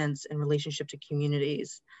permanence in relationship to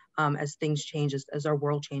communities as things change, as our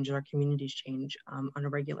world changes, our communities change on a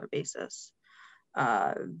regular basis.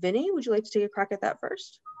 Vinnie, would you like to take a crack at that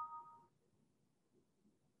first?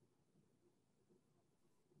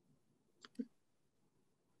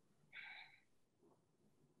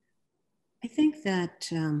 I think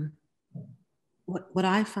that what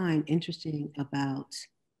I find interesting about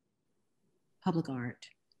public art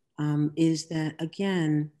is that,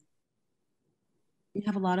 again, you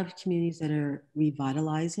have a lot of communities that are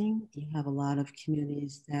revitalizing. You have a lot of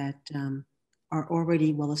communities that are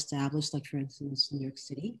already well established, like for instance, New York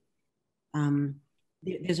City.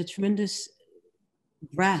 There's a tremendous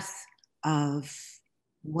breadth of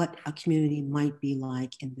what a community might be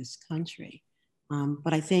like in this country.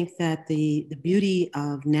 But I think that the beauty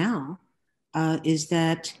of now is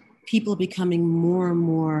that people are becoming more and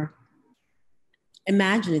more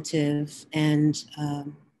imaginative and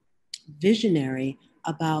visionary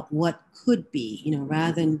about what could be,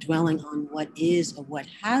 rather than dwelling on what is or what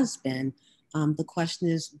has been. The question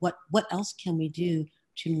is, what else can we do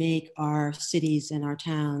to make our cities and our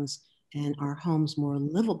towns and our homes more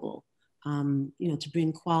livable? To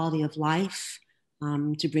bring quality of life,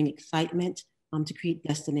 to bring excitement, to create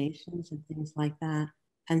destinations and things like that.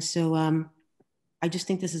 And so I just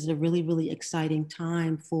think this is a really, really exciting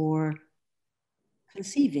time for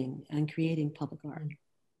conceiving and creating public art.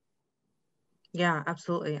 Yeah,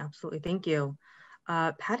 absolutely. Absolutely. Thank you.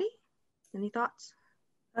 Patty, any thoughts?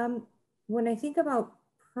 When I think about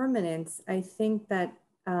permanence, I think that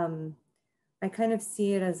I kind of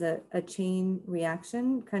see it as a chain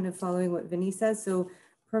reaction, kind of following what Vinnie says. So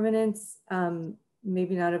permanence,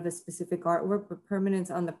 maybe not of a specific artwork, but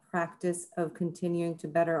permanence on the practice of continuing to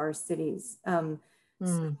better our cities.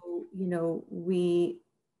 So,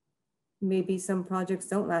 maybe some projects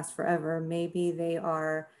don't last forever. Maybe they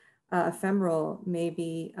are ephemeral,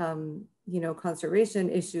 maybe, conservation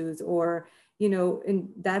issues, or, and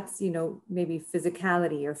that's, maybe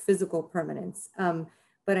physicality or physical permanence.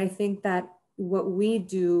 But I think that what we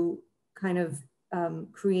do kind of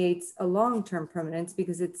creates a long-term permanence,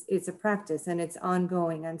 because it's a practice and it's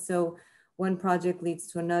ongoing. And so one project leads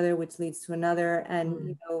to another, which leads to another,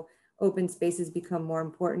 and, open spaces become more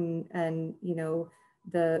important, and,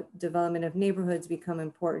 the development of neighborhoods become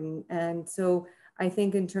important. And so I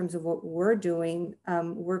think in terms of what we're doing,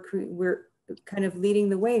 we're kind of leading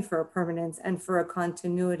the way for a permanence and for a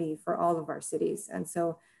continuity for all of our cities. And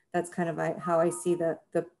so that's kind of how I see the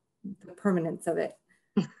permanence of it.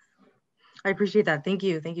 I appreciate that. Thank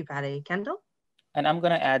you. Thank you, Patty. Kendal? And I'm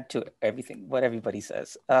going to add to everything, what everybody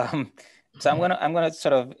says. So I'm going to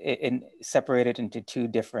sort of separate it into two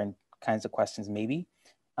different kinds of questions, maybe,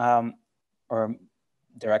 or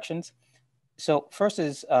directions. So first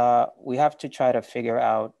is we have to try to figure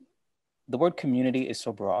out, the word community is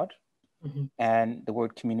so broad, and the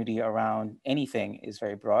word community around anything is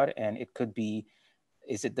very broad, and it could be,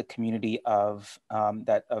 is it the community of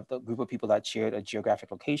of the group of people that shared a geographic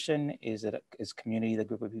location? Is community the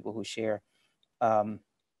group of people who share a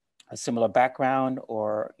similar background,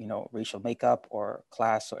 or racial makeup, or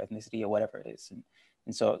class, or ethnicity, or whatever it is?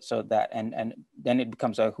 And so that, and then it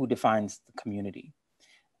becomes who defines the community,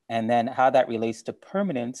 and then how that relates to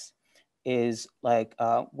permanence is like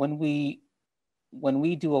when we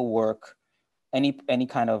do a work, any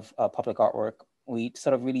kind of public artwork, we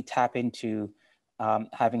sort of really tap into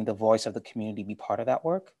having the voice of the community be part of that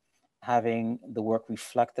work, having the work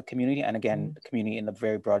reflect the community. And again, the community in a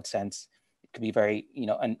very broad sense, it could be very,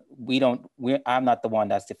 and I'm not the one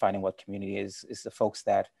that's defining what community is. It's the folks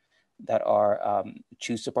that are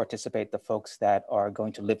choose to participate, the folks that are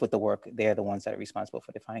going to live with the work, they're the ones that are responsible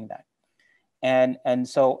for defining that. And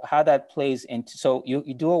so how that plays into, so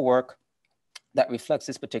you do a work that reflects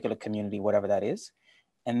this particular community, whatever that is.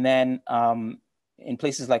 And then in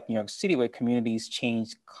places like New York City, where communities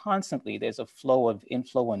change constantly, there's a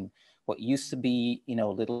inflow, and what used to be,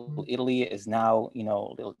 Little Italy is now,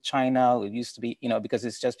 Little China. It used to be, because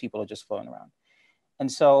it's just people are just flowing around.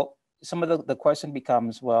 And so some of the question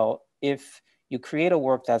becomes, well, if you create a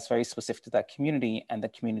work that's very specific to that community, and the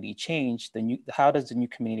community changed, then how does the new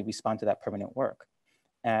community respond to that permanent work?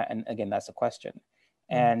 And again, that's a question.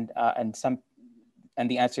 And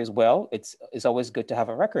the answer is, well, it's always good to have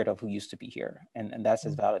a record of who used to be here, and that's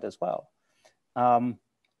as valid as well.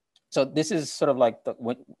 So this is sort of like the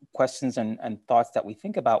questions and thoughts that we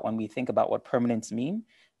think about when we think about what permanence mean,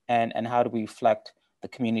 and how do we reflect the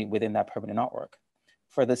community within that permanent artwork.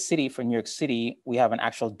 For the city, for New York City, we have an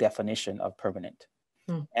actual definition of permanent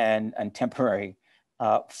and temporary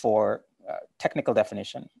for technical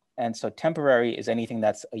definition. And so temporary is anything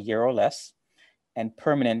that's a year or less, and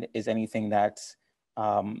permanent is anything that's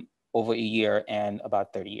over a year and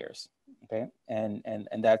about 30 years. Okay,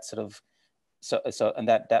 and that's sort of and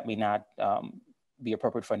that may not be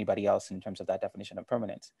appropriate for anybody else in terms of that definition of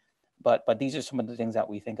permanence. But these are some of the things that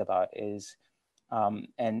we think about is,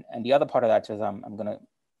 and the other part of that is, I'm going to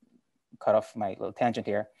cut off my little tangent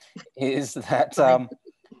here, is that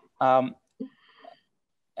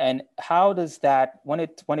and how does that, when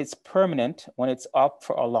it's permanent, when it's up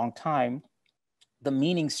for a long time, the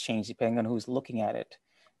meanings change depending on who's looking at it,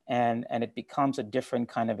 and it becomes a different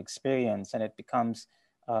kind of experience, and it becomes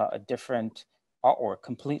a different artwork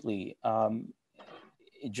completely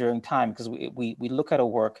during time, because we look at a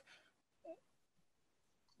work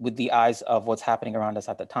with the eyes of what's happening around us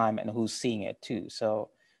at the time and who's seeing it too. So,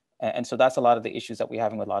 and so that's a lot of the issues that we're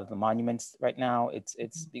having with a lot of the monuments right now. It's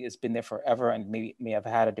been there forever and may have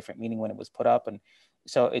had a different meaning when it was put up. And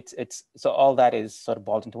so so all that is sort of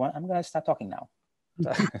balled into one. I'm gonna stop talking now.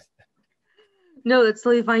 No, that's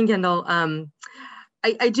totally fine, Kendal.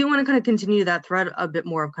 I do want to kind of continue that thread a bit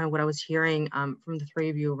more of kind of what I was hearing from the three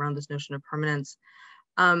of you around this notion of permanence.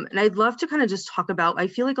 And I'd love to kind of just talk about, I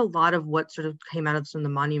feel like a lot of what sort of came out of some of the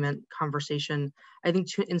monument conversation, I think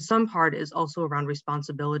in some part is also around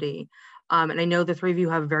responsibility. And I know the three of you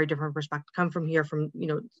have very different perspectives, come from here from,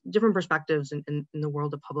 different perspectives in the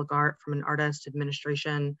world of public art, from an artist,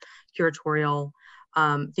 administration, curatorial,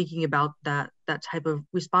 thinking about that type of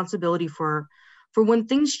responsibility for when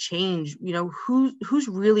things change, who's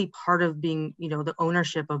really part of being, the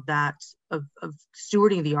ownership of that, of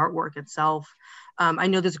stewarding the artwork itself. I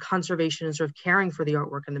know there's a conservation and sort of caring for the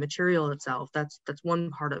artwork and the material itself. That's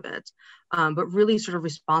one part of it, but really sort of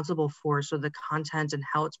responsible for sort of the content and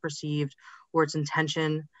how it's perceived or its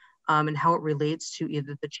intention, and how it relates to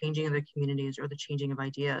either the changing of the communities or the changing of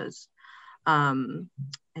ideas.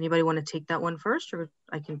 Anybody want to take that one first, or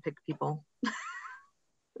I can pick people?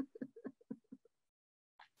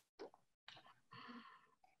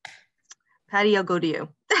 Patty, I'll go to you.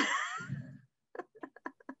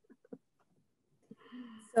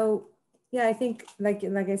 So yeah, I think like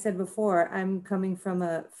I said before, I'm coming from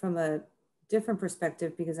a different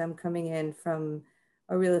perspective because I'm coming in from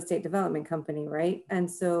a real estate development company, right?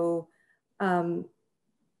 And so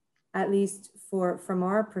at least from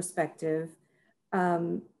our perspective,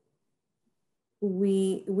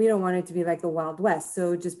 we don't want it to be like the Wild West.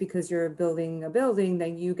 So just because you're building a building,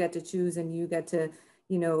 then you get to choose and you get to,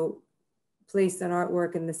 place an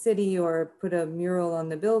artwork in the city or put a mural on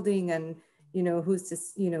the building, and who's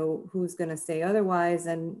going to say otherwise.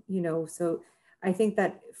 And so I think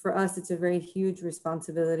that for us it's a very huge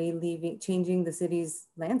responsibility changing the city's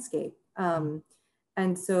landscape,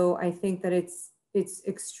 and so I think that it's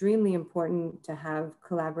extremely important to have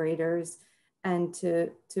collaborators and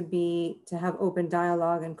to have open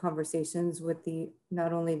dialogue and conversations with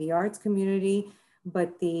not only the arts community,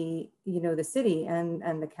 but the city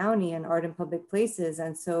and the county and art in public places.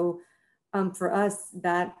 And so for us,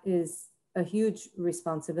 that is a huge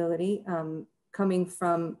responsibility coming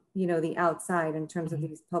from the outside in terms of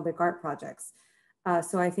these public art projects.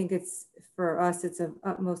 So I think for us it's of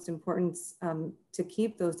utmost importance to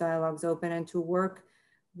keep those dialogues open and to work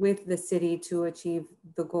with the city to achieve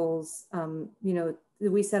the goals.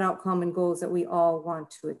 We set out common goals that we all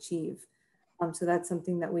want to achieve. So that's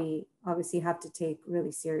something that we obviously have to take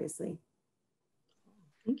really seriously.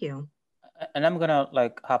 Thank you. And I'm gonna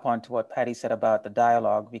hop on to what Patty said about the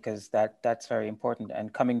dialogue, because that's very important.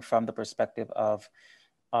 And coming from the perspective of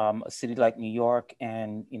a city like New York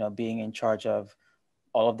and being in charge of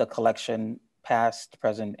all of the collection, past,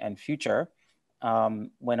 present, and future,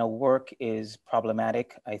 when a work is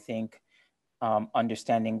problematic, I think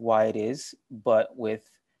understanding why it is, but with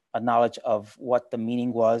a knowledge of what the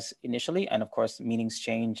meaning was initially. And of course, meanings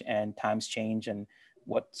change and times change, and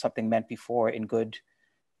what something meant before in good,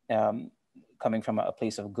 coming from a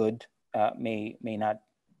place of good, may not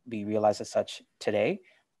be realized as such today.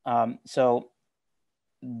 So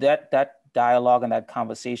that dialogue and that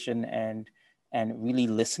conversation and really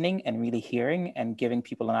listening and really hearing and giving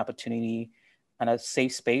people an opportunity and a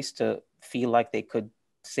safe space to feel like they could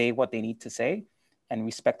say what they need to say, and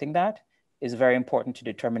respecting that is very important to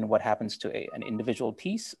determine what happens to an individual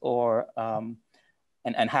piece, or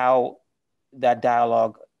and how that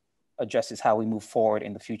dialogue addresses how we move forward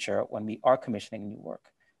in the future when we are commissioning new work.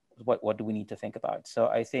 What do we need to think about? So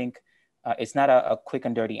I think it's not a quick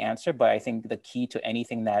and dirty answer, but I think the key to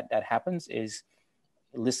anything that happens is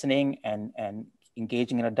listening and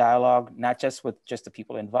engaging in a dialogue, not just with just the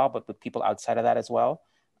people involved, but with people outside of that as well.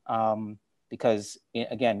 Because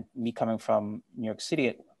again, me coming from New York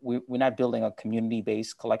City, we're not building a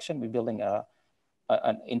community-based collection. We're building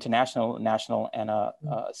an international, national, and a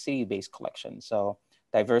city-based collection. So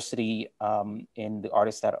diversity in the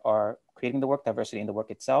artists that are creating the work, diversity in the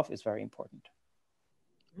work itself is very important.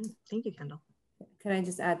 Thank you, Kendal. Can I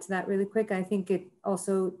just add to that really quick? I think it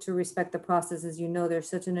also to respect the process, as there's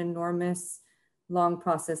such an enormous long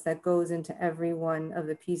process that goes into every one of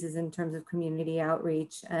the pieces in terms of community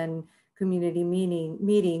outreach and community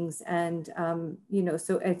meetings. And,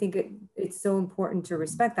 so I think it's so important to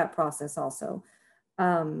respect that process also.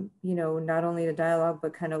 Not only the dialogue,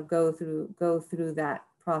 but kind of go through that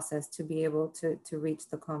process to be able to reach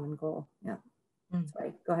the common goal. Yeah, that's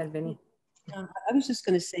right. Go ahead, Vinnie. I was just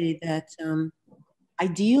going to say that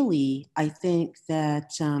ideally, I think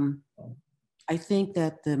that I think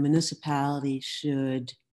that the municipality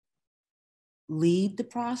should lead the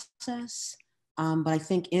process, but I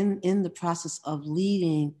think in the process of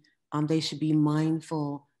leading, they should be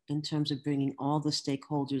mindful in terms of bringing all the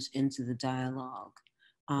stakeholders into the dialogue.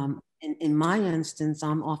 In my instance,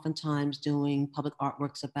 I'm oftentimes doing public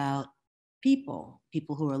artworks about people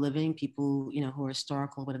who are living, people, who are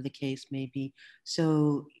historical, whatever the case may be.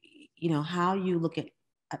 So, how you look at,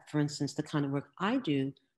 for instance, the kind of work I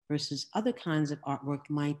do versus other kinds of artwork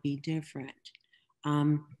might be different.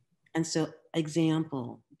 And so,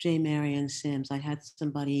 example, J. Marion Sims, I had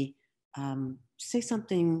somebody say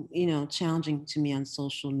something, challenging to me on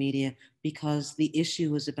social media because the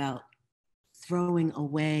issue was about throwing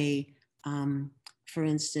away, for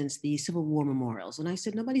instance, the Civil War memorials. And I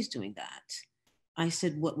said, nobody's doing that. I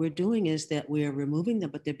said, what we're doing is that we're removing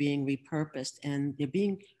them, but they're being repurposed, and they're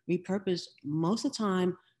being repurposed most of the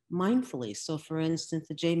time mindfully. So for instance,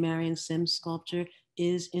 the J. Marion Sims sculpture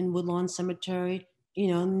is in Woodlawn Cemetery,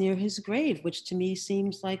 near his grave, which to me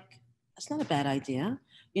seems like that's not a bad idea.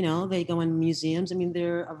 They go in museums. I mean,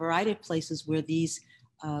 there are a variety of places where these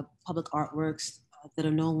public artworks that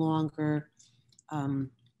are no longer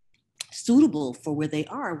suitable for where they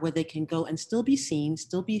are, where they can go and still be seen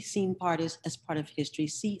as part of history,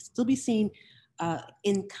 still be seen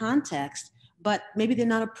in context, but maybe they're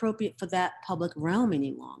not appropriate for that public realm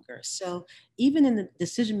any longer. So even in the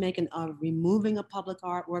decision-making of removing a public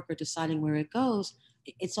artwork or deciding where it goes,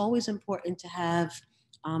 it's always important to have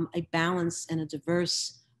a balance and a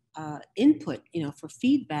diverse input, for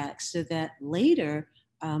feedback, so that later,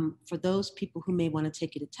 for those people who may want to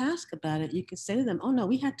take you to task about it, you can say to them, oh no,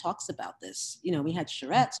 we had talks about this. We had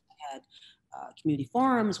charrettes, we had community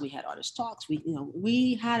forums, we had artist talks,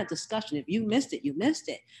 we had a discussion. If you missed it, you missed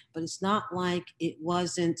it. But it's not like it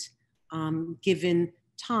wasn't given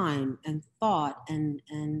time and thought and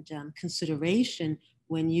consideration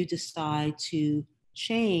when you decide to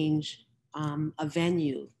change a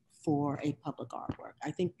venue for a public artwork.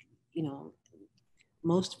 I think,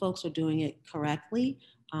 most folks are doing it correctly.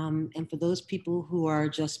 And for those people who are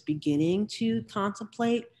just beginning to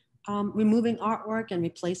contemplate removing artwork and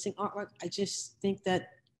replacing artwork, I just think that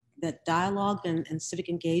dialogue and civic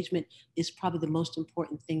engagement is probably the most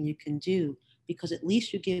important thing you can do, because at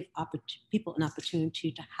least you give people an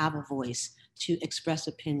opportunity to have a voice, to express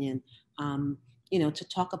opinion, to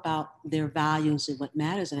talk about their values and what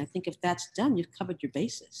matters. And I think if that's done, you've covered your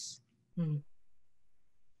bases.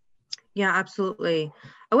 Yeah, absolutely.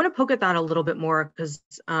 I want to poke at that a little bit more because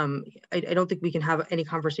I don't think we can have any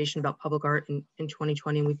conversation about public art in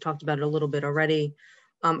 2020. And we've talked about it a little bit already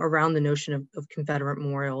around the notion of Confederate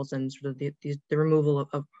memorials and sort of the removal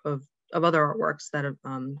of other artworks that have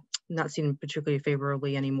not seen particularly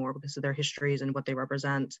favorably anymore because of their histories and what they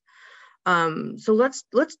represent. So let's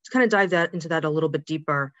kind of dive into that a little bit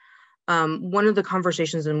deeper. One of the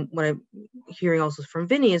conversations and what I'm hearing also from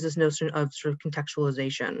Vinnie is this notion of sort of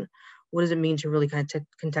contextualization. What does it mean to really kind of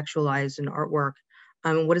contextualize an artwork?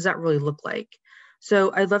 What does that really look like?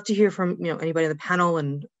 So I'd love to hear from anybody on the panel,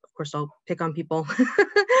 and of course I'll pick on people,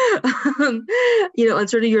 and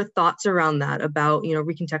sort of your thoughts around that about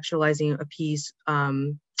recontextualizing a piece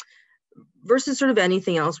versus sort of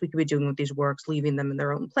anything else we could be doing with these works, leaving them in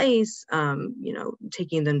their own place,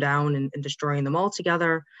 taking them down and destroying them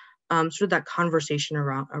altogether. Sort of that conversation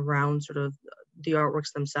around sort of the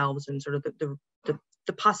artworks themselves and sort of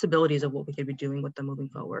the possibilities of what we could be doing with them moving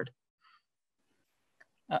forward.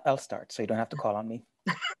 I'll start, so you don't have to call on me.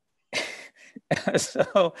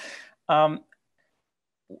 So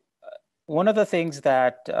one of the things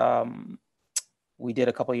that we did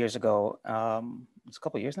a couple of years ago, it's a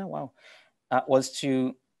couple of years now, wow, was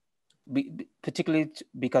to, particularly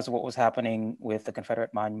because of what was happening with the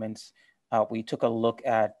Confederate monuments, we took a look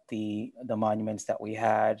at the monuments that we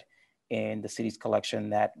had in the city's collection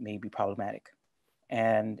that may be problematic.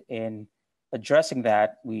 And in addressing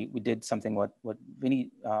that, we did something what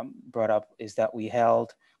Vinnie brought up, is that we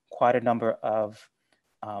held quite a number of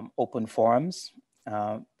open forums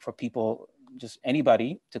for people, just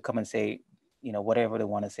anybody, to come and say, whatever they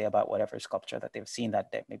want to say about whatever sculpture that they've seen that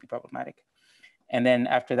may be problematic. And then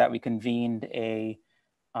after that, we convened a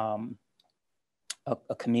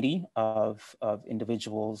committee of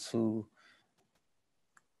individuals who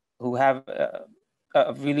have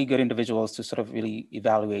really good individuals to sort of really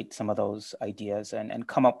evaluate some of those ideas and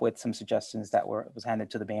come up with some suggestions that was handed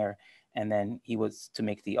to the mayor, and then he was to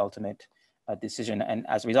make the ultimate decision. And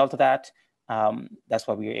as a result of that, that's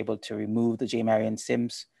why we were able to remove the J. Marion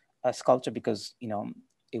Sims sculpture, because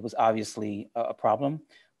it was obviously a problem.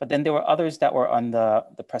 But then there were others that were on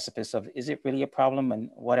the precipice of, is it really a problem and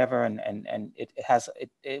whatever, and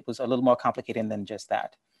it was a little more complicated than just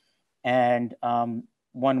that. And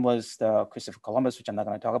one was the Christopher Columbus, which I'm not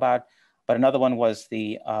going to talk about, but another one was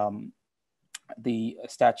the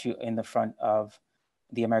statue in the front of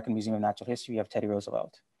the American Museum of Natural History of Teddy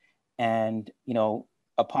Roosevelt. And, you know,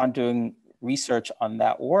 upon doing research on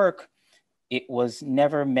that work, it was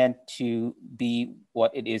never meant to be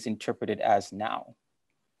what it is interpreted as now,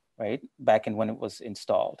 right? Back in when it was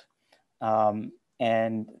installed.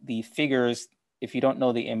 And the figures, if you don't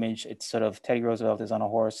know the image, it's sort of Teddy Roosevelt is on a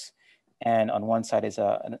horse, and on one side is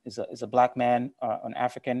a black man, an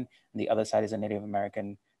African, and the other side is a Native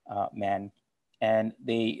American man. And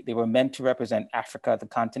they were meant to represent Africa, the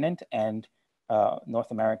continent, and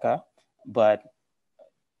North America, but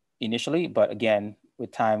initially, but again,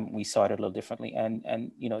 with time, we saw it a little differently.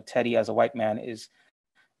 And you know, Teddy as a white man is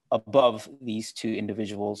above these two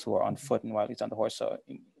individuals who are on foot and while he's on the horse. So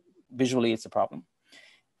visually, it's a problem.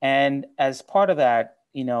 And as part of that,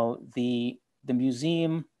 you know, the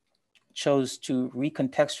museum chose to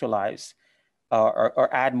recontextualize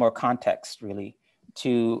or add more context, really,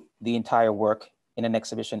 to the entire work in an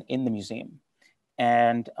exhibition in the museum.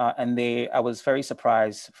 And I was very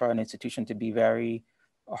surprised for an institution to be very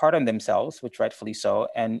hard on themselves, which rightfully so,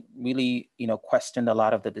 and really, you know, questioned a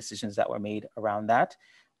lot of the decisions that were made around that.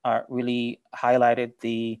 Really highlighted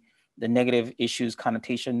the negative issues,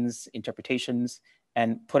 connotations, interpretations,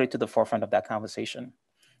 and put it to the forefront of that conversation.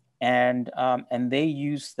 And they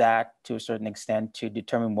used that to a certain extent to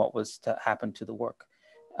determine what was to happen to the work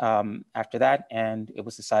after that. And it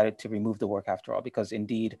was decided to remove the work after all, because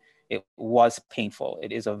indeed it was painful.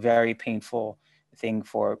 It is a very painful thing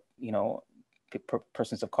for, you know,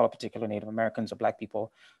 persons of color, particularly Native Americans or Black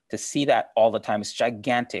people, to see that all the time. It's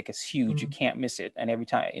gigantic, it's huge, you can't miss it. And every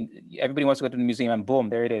time, everybody wants to go to the museum and boom,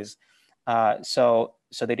 there it is. So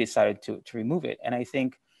they decided to remove it. And I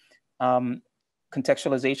think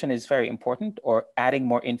contextualization is very important, or adding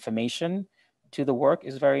more information to the work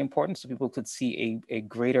is very important, so people could see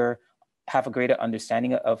have a greater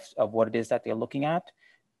understanding of what it is that they're looking at.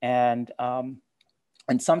 And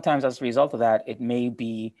sometimes as a result of that, it may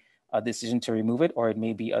be a decision to remove it, or it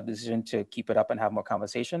may be a decision to keep it up and have more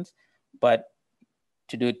conversations. But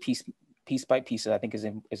to do it piece by piece, I think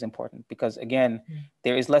is important, because again,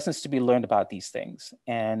 there is lessons to be learned about these things,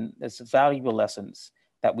 and there's valuable lessons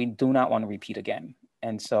that we do not want to repeat again.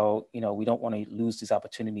 And so, you know, we don't want to lose these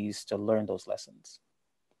opportunities to learn those lessons.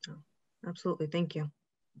 Oh, absolutely, thank you.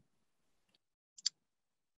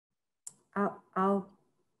 I'll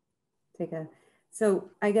take so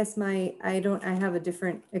I guess I have a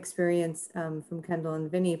different experience from Kendal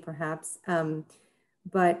and Vinnie perhaps,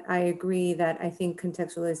 but I agree that I think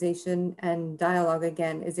contextualization and dialogue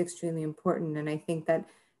again is extremely important. And I think that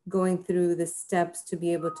going through the steps to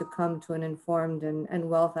be able to come to an informed and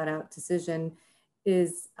well thought out decision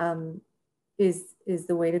is the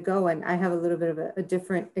way to go. And I have a little bit of a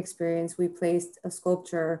different experience. We placed a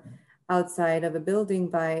sculpture outside of a building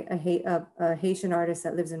by a Haitian artist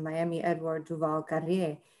that lives in Miami, Edouard Duval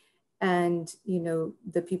Carrier. And, you know,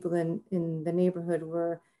 the people in the neighborhood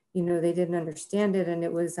were, you know, they didn't understand it. And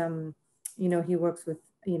it was, you know, he works with,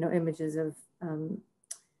 you know, images of,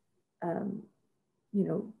 you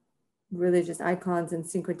know, religious icons and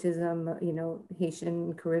syncretism, you know,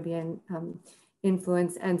 Haitian, Caribbean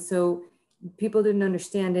influence. And so people didn't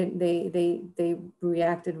understand it. They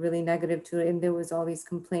reacted really negative to it. And there was all these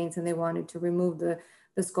complaints, and they wanted to remove the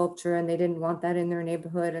sculpture, and they didn't want that in their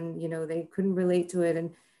neighborhood. And, you know, they couldn't relate to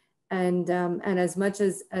it. And as much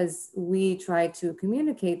as we tried to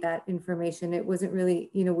communicate that information, it wasn't really,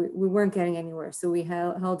 you know, we weren't getting anywhere. So we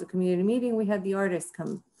held a community meeting. We had the artists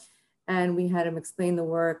come, and we had him explain the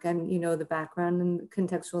work and, you know, the background and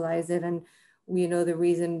contextualize it, and we know the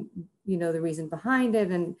reason behind it,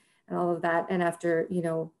 and all of that. And after, you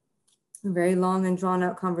know, a very long and drawn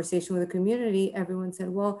out conversation with the community, everyone said,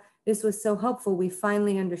 well, this was so helpful. We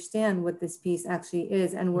finally understand what this piece actually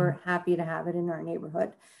is, and we're happy to have it in our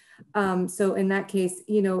neighborhood. So in that case,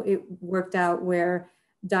 you know, it worked out where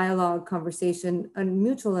dialogue, conversation, and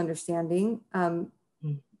mutual understanding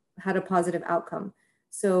had a positive outcome.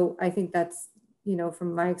 So I think that's, you know,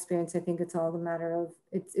 from my experience, I think it's all a matter of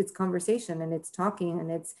it's conversation, and it's talking,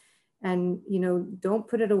 and you know, don't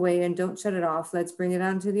put it away and don't shut it off. Let's bring it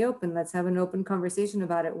out into the open. Let's have an open conversation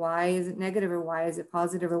about it. Why is it negative, or why is it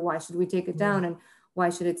positive, or why should we take it down, and why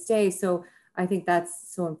should it stay? So I think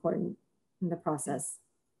that's so important in the process.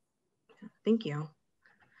 Thank you.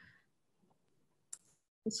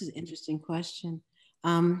 This is an interesting question.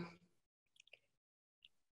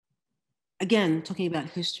 again, talking about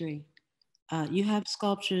history, you have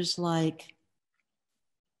sculptures like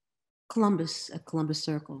Columbus at Columbus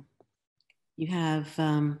Circle. You have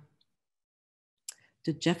the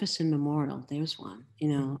Jefferson Memorial. There's one. You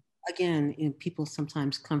know, again, you know, people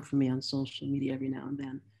sometimes come for me on social media every now and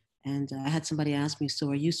then. And I had somebody ask me, so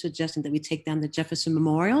are you suggesting that we take down the Jefferson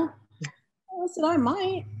Memorial? I said, I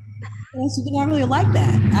might. And I said, I really like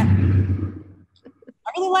that. I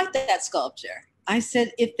really like that sculpture. I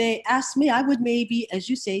said, if they asked me, I would maybe, as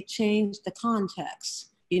you say, change the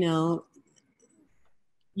context. You know,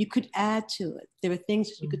 you could add to it. There are things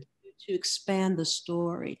that you could do to expand the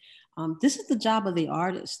story. This is the job of the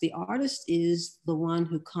artist. The artist is the one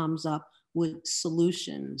who comes up with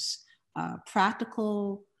solutions,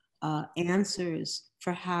 practical answers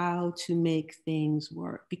for how to make things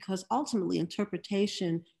work. Because ultimately,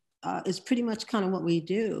 interpretation is pretty much kind of what we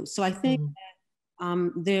do. So I think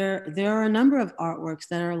there are a number of artworks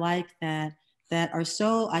that are like that, that are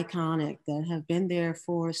so iconic, that have been there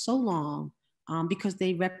for so long, because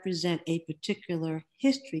they represent a particular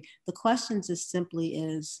history. The question is simply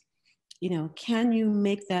is, you know, can you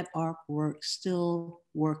make that artwork still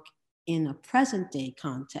work in a present day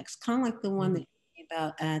context? Kind of like the one that you talking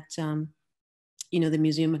about at, you know, the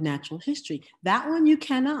Museum of Natural History. That one you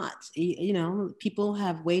cannot, you know, people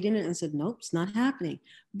have weighed in it and said, nope, it's not happening.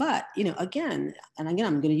 But, you know, again, I'm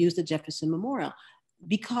going to use the Jefferson Memorial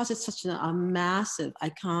because it's such a massive,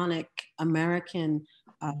 iconic American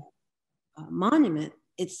monument.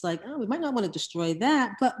 It's like, oh, we might not want to destroy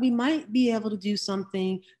that, but we might be able to do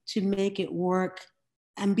something to make it work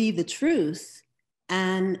and be the truth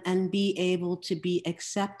and be able to be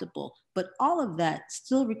acceptable. But all of that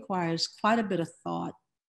still requires quite a bit of thought.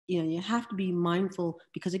 You know, you have to be mindful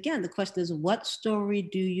because again, the question is, what story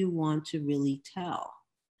do you want to really tell?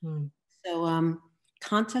 So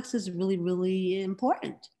context is really, really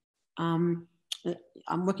important. I'm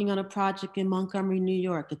working on a project in Montgomery, New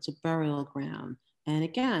York. It's a burial ground. And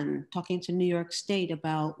again, talking to New York State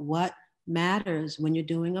about what matters when you're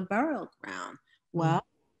doing a burial ground. Well,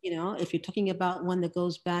 you know, if you're talking about one that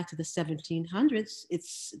goes back to the 1700s,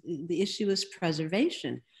 the issue is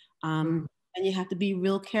preservation. And you have to be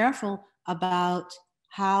real careful about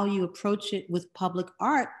how you approach it with public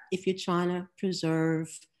art if you're trying to preserve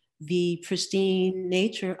the pristine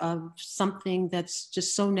nature of something that's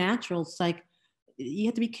just so natural. It's like, you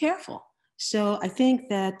have to be careful. So I think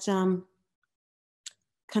that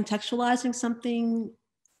contextualizing something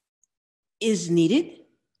is needed,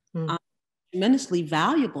 tremendously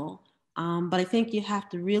valuable, but I think you have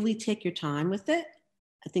to really take your time with it.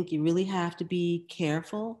 I think you really have to be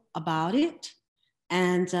careful about it.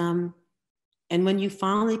 And when you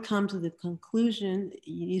finally come to the conclusion,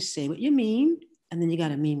 you say what you mean, and then you got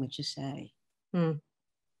to mean what you say.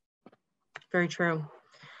 Very true.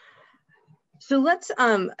 So let's,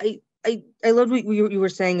 I loved what you were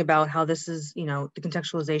saying about how this is, you know, the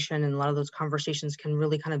contextualization and a lot of those conversations can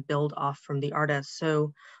really kind of build off from the artist.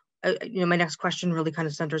 So, you know, my next question really kind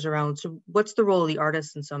of centers around, so what's the role of the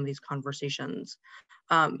artist in some of these conversations?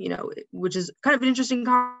 You know, which is kind of an interesting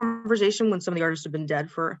conversation when some of the artists have been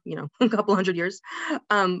dead for, you know, a couple hundred years.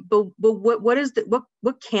 But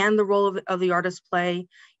what can the role of the artist play,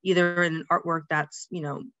 either in an artwork that's, you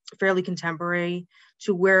know, fairly contemporary,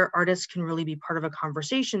 to where artists can really be part of a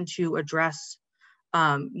conversation to address,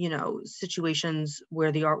 you know, situations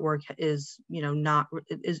where the artwork is, you know,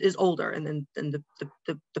 is older, and then the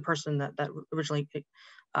person that originally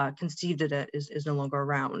conceived it is no longer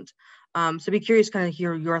around. So be curious, kind of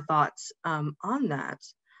hear your thoughts on that.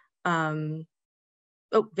 Oh,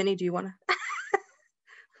 Vinnie, do you want to?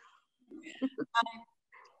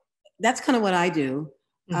 That's kind of what I do.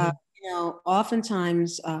 You know,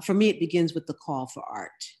 oftentimes for me, it begins with the call for art.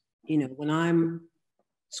 You know, when I'm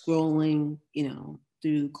scrolling, you know,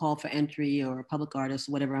 through call for entry or public artists,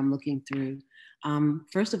 whatever I'm looking through,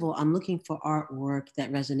 first of all, I'm looking for artwork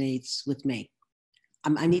that resonates with me.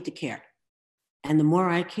 I need to care. And the more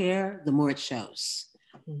I care, the more it shows.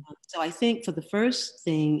 So I think for the first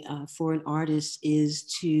thing for an artist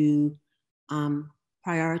is to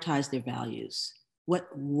prioritize their values.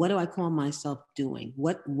 What do I call myself doing?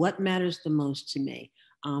 What matters the most to me?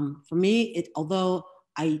 For me, although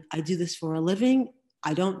I do this for a living,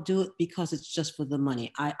 I don't do it because it's just for the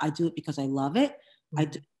money. I do it because I love it. I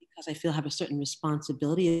do it because I feel I have a certain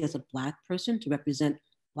responsibility as a Black person to represent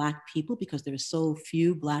Black people, because there are so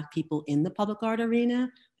few Black people in the public art arena.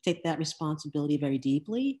 I take that responsibility very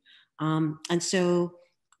deeply. And so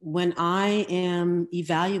when I am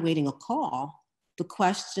evaluating a call, the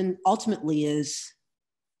question ultimately is,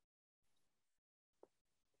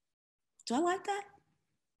 do I like that?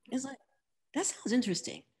 It's like, that sounds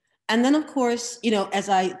interesting. And then of course, you know, as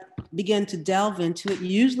I began to delve into it,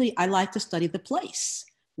 usually I like to study the place.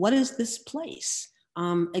 What is this place?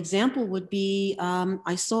 Example would be,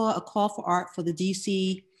 I saw a call for art for the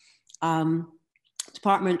DC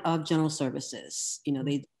Department of General Services. You know,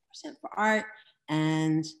 they present for art,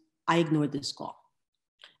 and I ignored this call.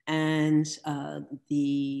 And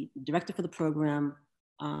the director for the program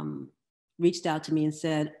reached out to me and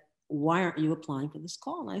said, why aren't you applying for this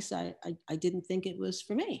call? And I said, I didn't think it was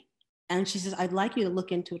for me. And she says, I'd like you to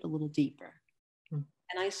look into it a little deeper.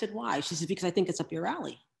 And I said, why? She said, because I think it's up your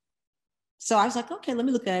alley. So I was like, okay, let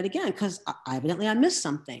me look at it again, because evidently I missed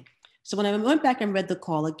something. So when I went back and read the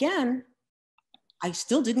call again, I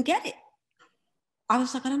still didn't get it. I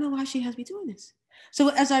was like, I don't know why she has me doing this. So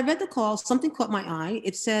as I read the call, something caught my eye.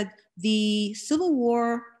 It said the Civil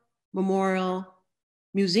War Memorial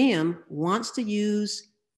Museum wants to use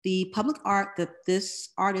the public art that this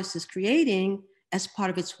artist is creating as part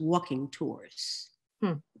of its walking tours.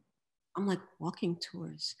 I'm like, walking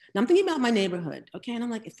tours. Now I'm thinking about my neighborhood, okay? And I'm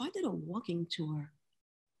like, if I did a walking tour,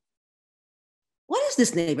 what is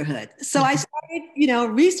this neighborhood? So I started, you know,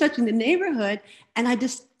 researching the neighborhood, and I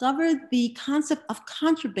discovered the concept of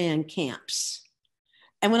contraband camps.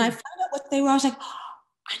 And when I found out what they were, I was like,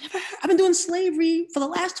 oh, I've been doing slavery for the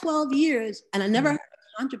last 12 years, and I never heard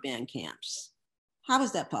of contraband camps. How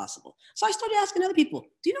is that possible? So I started asking other people,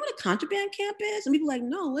 do you know what a contraband camp is? And people were like,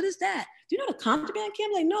 no, what is that? Do you know what a contraband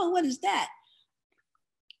camp is? Like, no, what is that?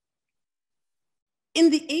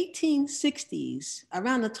 In the 1860s,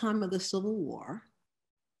 around the time of the Civil War,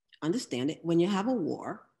 understand it, when you have a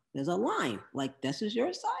war, there's a line, like this is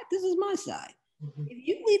your side, this is my side. If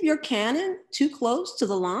you leave your cannon too close to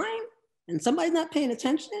the line and somebody's not paying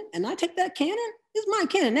attention and I take that cannon, it's my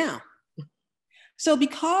cannon now. So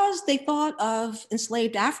because they thought of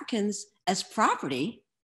enslaved Africans as property,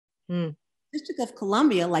 the District of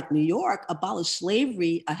Columbia, like New York, abolished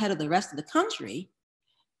slavery ahead of the rest of the country.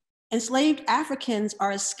 Enslaved Africans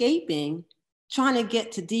are escaping, trying to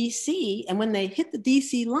get to DC. And when they hit the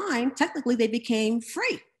DC line, technically they became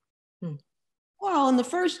free. Well, in the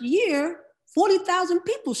first year, 40,000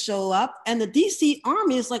 people show up, and the DC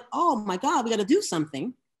Army is like, oh my God, we got to do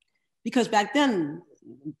something. Because back then,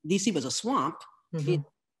 DC was a swamp.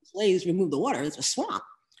 Slaves removed the water, it's a swamp.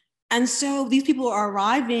 And so these people are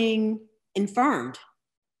arriving infirmed.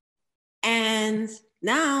 And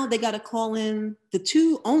now they got to call in the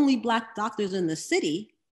two only Black doctors in the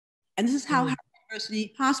city. And this is how Howard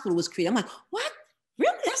University Hospital was created. I'm like, what?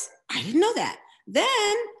 Really? I didn't know that.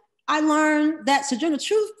 Then I learned that Sojourner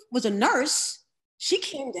Truth was a nurse. She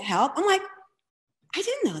came to help. I'm like, I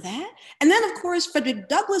didn't know that. And then of course, Frederick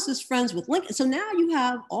Douglass is friends with Lincoln. So now you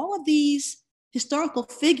have all of these historical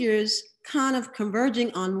figures kind of converging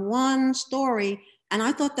on one story. And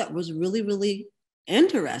I thought that was really, really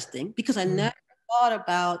interesting, because I never thought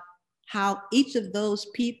about how each of those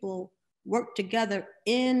people worked together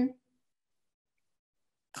in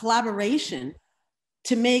collaboration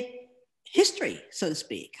to make history, so to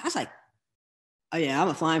speak. I was like, oh yeah, I'm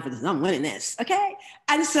applying for this, I'm winning this, okay?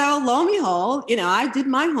 And so lo and behold, you know, I did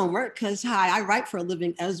my homework, because I write for a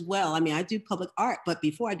living as well. I mean, I do public art, but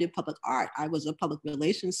before I did public art, I was a public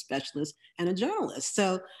relations specialist and a journalist.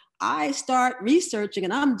 So I start researching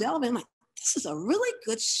and I'm delving, I'm like, this is a really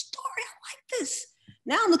good story, I like this.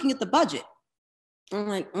 Now I'm looking at the budget. I'm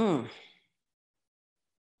like,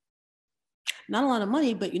 not a lot of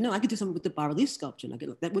money, but you know, I could do something with the bas-relief sculpture.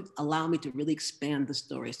 And that would allow me to really expand the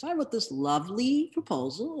story. So I wrote this lovely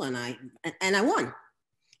proposal, and I won.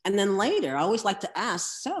 And then later, I always like to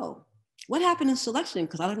ask, so what happened in selection?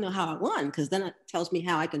 Because I don't know how I won, because then it tells me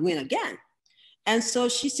how I can win again. And so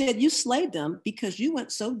she said, you slayed them because you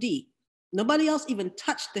went so deep. Nobody else even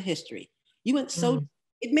touched the history. You went so,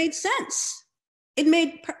 it made sense. It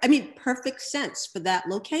made, perfect sense for that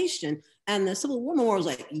location. And the Civil War Memorial was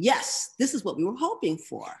like, yes, this is what we were hoping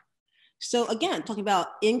for. So again, talking about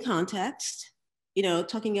in context, you know,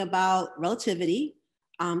 talking about relativity,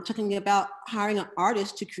 talking about hiring an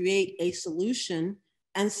artist to create a solution.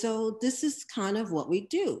 And so this is kind of what we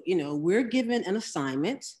do. You know, we're given an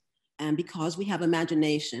assignment, and because we have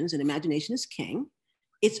imaginations, and imagination is king,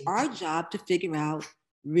 it's our job to figure out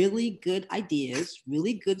really good ideas,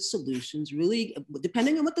 really good solutions, really,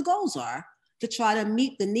 depending on what the goals are, to try to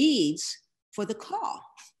meet the needs for the call.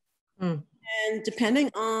 And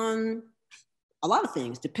depending on a lot of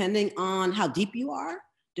things, depending on how deep you are,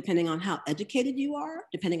 depending on how educated you are,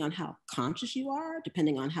 depending on how conscious you are,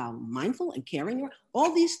 depending on how mindful and caring you are,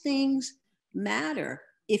 all these things matter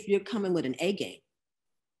if you're coming with an A game.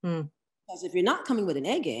 Because if you're not coming with an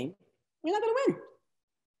A game, you're not gonna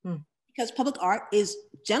win. Because public art is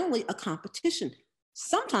generally a competition.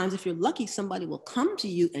 Sometimes if you're lucky, somebody will come to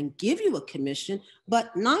you and give you a commission,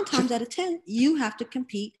 but 9 times out of 10, you have to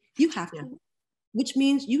compete, you have to, which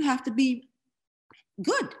means you have to be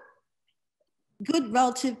good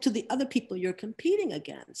relative to the other people you're competing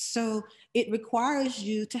against. So it requires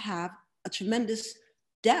you to have a tremendous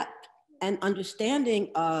depth and understanding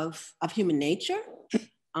of human nature,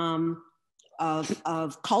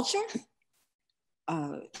 of culture,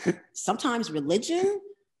 sometimes religion,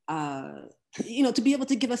 to be able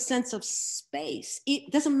to give a sense of space.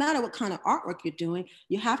 It doesn't matter what kind of artwork you're doing,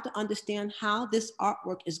 you have to understand how this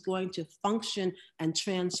artwork is going to function and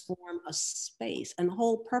transform a space. And the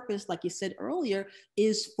whole purpose, like you said earlier,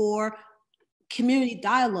 is for community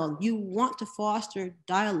dialogue. You want to foster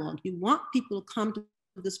dialogue. You want people to come to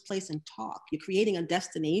this place and talk. You're creating a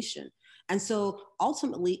destination. And so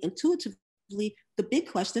ultimately, intuitively, the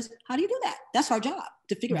big question is, how do you do that? That's our job,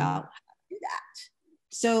 to figure out how to do that.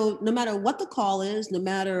 So no matter what the call is, no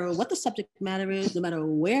matter what the subject matter is, no matter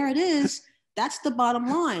where it is, that's the bottom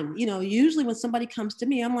line. Usually when somebody comes to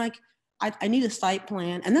me, I'm like, I need a site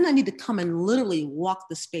plan. And then I need to come and literally walk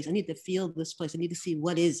the space. I need to feel this place. I need to see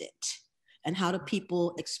what is it and how do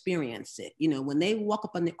people experience it. When they walk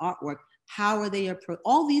up on the artwork, how are they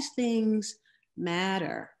all these things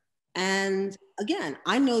matter. And again,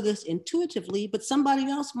 I know this intuitively, but somebody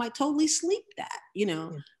else might totally sleep that,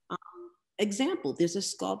 Example, there's a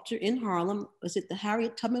sculpture in Harlem. Was it the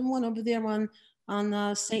Harriet Tubman one over there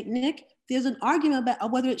on St. Nick? There's an argument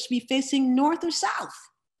about whether it should be facing north or south.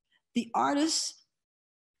 The artist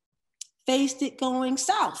faced it going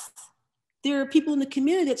south. There are people in the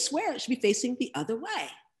community that swear it should be facing the other way.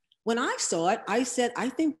 When I saw it, I said, I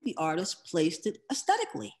think the artist placed it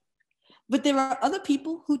aesthetically. But there are other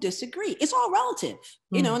people who disagree. It's all relative,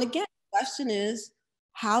 and again, the question is,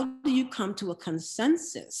 how do you come to a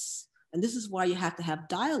consensus? And this is why you have to have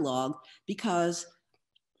dialogue, because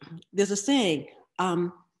there's a saying,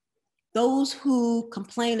 those who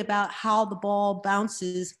complain about how the ball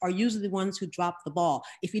bounces are usually the ones who drop the ball.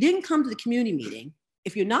 If you didn't come to the community meeting,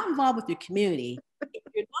 if you're not involved with your community, if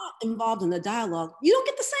you're not involved in the dialogue, you don't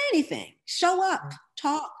get to say anything. Show up,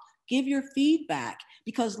 talk, give your feedback,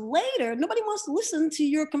 because later nobody wants to listen to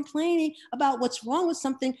your complaining about what's wrong with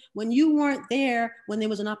something when you weren't there, when there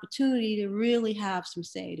was an opportunity to really have some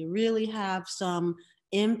say, to really have some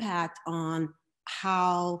impact on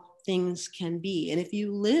how things can be. And if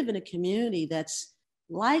you live in a community that's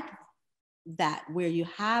like that, where you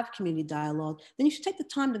have community dialogue, then you should take the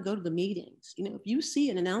time to go to the meetings. If you see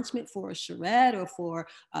an announcement for a charrette or for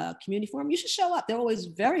a community forum, you should show up. They're always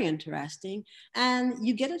very interesting, and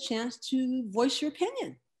you get a chance to voice your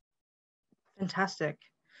opinion. Fantastic.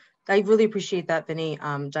 I really appreciate that, Vinnie,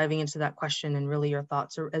 diving into that question and really your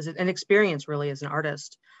thoughts as an experience really as an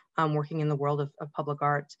artist working in the world of public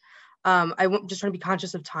art. I just want to be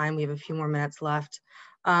conscious of time. We have a few more minutes left.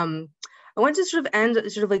 I want to sort of end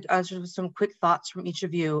with some quick thoughts from each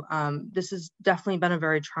of you. This has definitely been a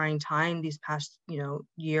very trying time these past,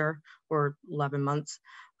 year or 11 months.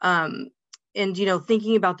 And,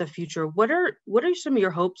 thinking about the future, what are some of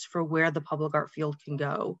your hopes for where the public art field can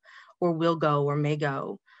go or will go or may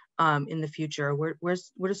go in the future? What does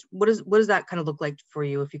that kind of look like for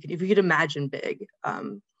you? If you could imagine big,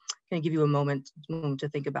 can I give you a moment to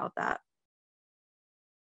think about that?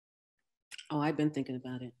 Oh, I've been thinking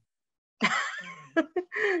about it.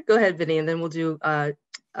 Go ahead, Vinnie, and then we'll do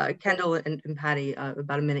Kendal and Patty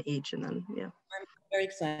about a minute each, and then I'm very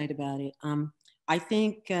excited about it. I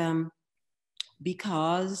think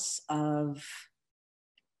because of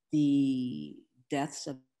the deaths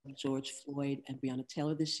of George Floyd and Breonna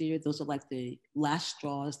Taylor this year, those are like the last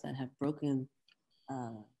straws that have broken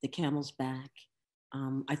the camel's back.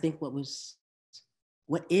 I think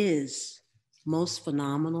what is most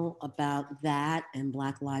phenomenal about that and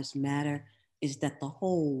Black Lives Matter is that the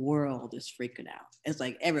whole world is freaking out. It's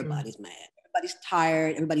like everybody's mad. Everybody's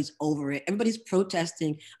tired. Everybody's over it. Everybody's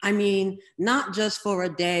protesting. I mean, not just for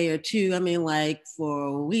a day or two. I mean, like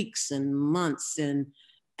for weeks and months. And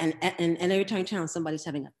every time you turn on, somebody's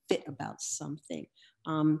having a fit about something.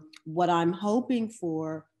 What I'm hoping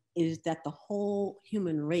for is that the whole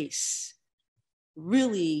human race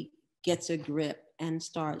really gets a grip and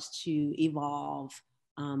starts to evolve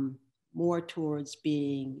more towards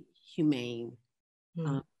being humane.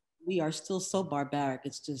 We are still so barbaric.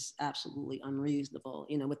 It's just absolutely unreasonable.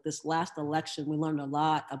 With this last election, we learned a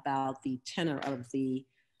lot about the tenor of the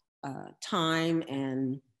time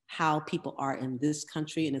and how people are in this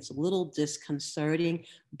country. And it's a little disconcerting,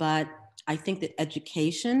 but I think that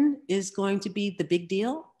education is going to be the big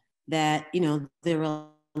deal. That, there are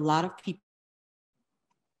a lot of people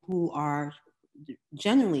who are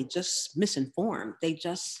genuinely just misinformed. They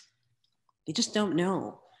just don't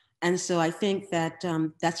know. And so I think that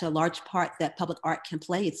that's a large part that public art can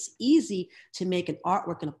play. It's easy to make an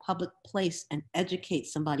artwork in a public place and educate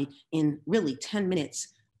somebody in really 10 minutes,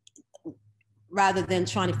 rather than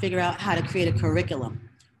trying to figure out how to create a curriculum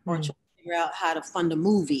or trying to figure out how to fund a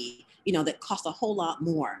movie, that costs a whole lot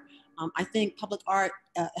more. I think public art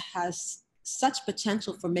has such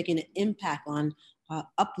potential for making an impact on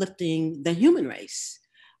uplifting the human race.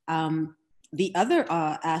 The other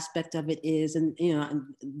aspect of it is, and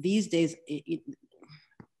these days,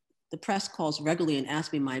 the press calls regularly and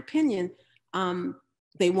asks me my opinion.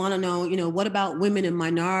 They want to know, what about women and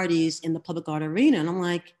minorities in the public art arena? And I'm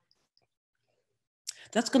like,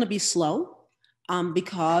 that's going to be slow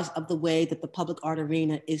because of the way that the public art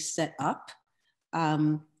arena is set up.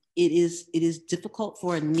 It is difficult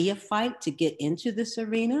for a neophyte to get into this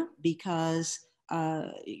arena because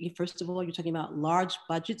first of all, you're talking about large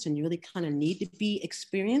budgets and you really kind of need to be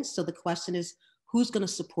experienced. So the question is, who's going to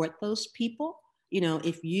support those people?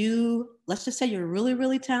 Let's just say you're really,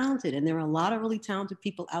 really talented, and there are a lot of really talented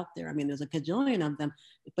people out there. I mean, there's a gajillion of them,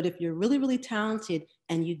 but if you're really, really talented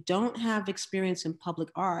and you don't have experience in public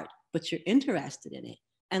art, but you're interested in it,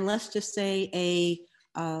 and let's just say a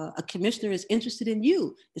commissioner is interested in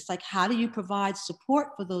you, it's like, how do you provide support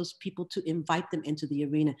for those people to invite them into the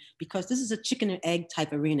arena? Because this is a chicken and egg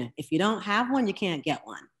type arena. If you don't have one, you can't get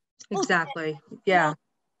one. Exactly. Yeah.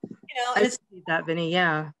 I see that, Vinnie.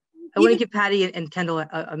 Yeah. I want to give Patty and Kendal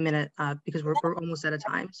a minute because we're almost out of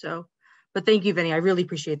time. So, but thank you, Vinnie. I really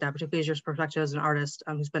appreciate that, particularly as your perspective as an artist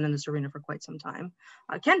who's been in this arena for quite some time.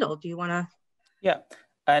 Kendal, do you want to? Yeah.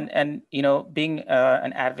 And being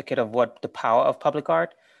an advocate of what the power of public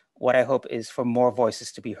art, what I hope is for more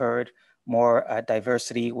voices to be heard, more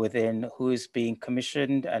diversity within who is being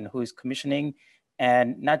commissioned and who is commissioning,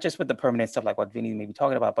 and not just with the permanent stuff like what Vinnie may be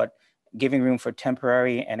talking about, but giving room for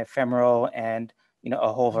temporary and ephemeral and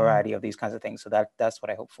a whole variety of these kinds of things. So that's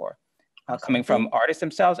what I hope for, coming from artists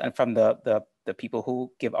themselves and from the people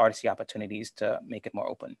who give artists the opportunities to make it more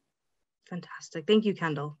open. Fantastic. Thank you,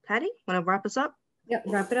 Kendal. Patty, want to wrap us up? Yeah,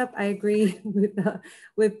 wrap it up. I agree with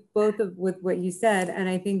what you said. And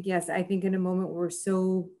I think, yes, I think in a moment we're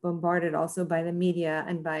so bombarded also by the media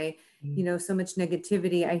and by, so much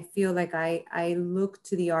negativity. I feel like I look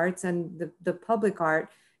to the arts and the public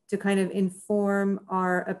art to kind of inform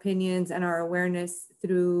our opinions and our awareness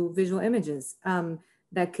through visual images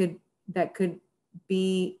that could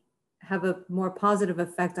have a more positive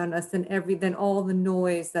effect on us than all the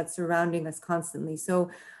noise that's surrounding us constantly.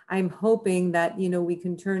 So I'm hoping that, we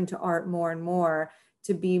can turn to art more and more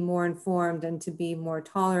to be more informed and to be more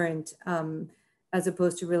tolerant, as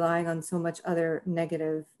opposed to relying on so much other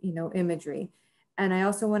negative, imagery. And I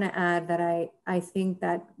also want to add that I think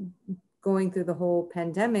that going through the whole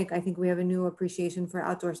pandemic, I think we have a new appreciation for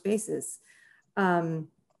outdoor spaces.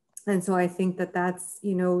 And so I think that that's,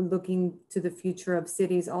 looking to the future of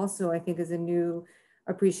cities also, I think is a new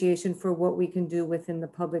appreciation for what we can do within the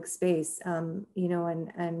public space, and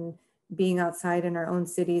being outside in our own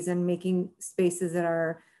cities and making spaces that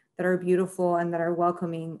are beautiful and that are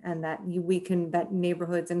welcoming and that that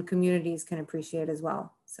neighborhoods and communities can appreciate as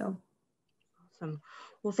well. So. Awesome.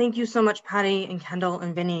 Well, thank you so much, Patty and Kendal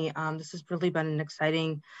and Vinnie. This has really been an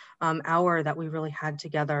exciting hour that we really had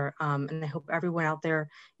together. And I hope everyone out there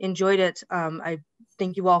enjoyed it. I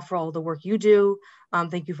thank you all for all the work you do.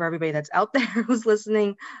 Thank you for everybody that's out there who's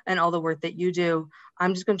listening and all the work that you do.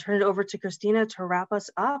 I'm just going to turn it over to Christina to wrap us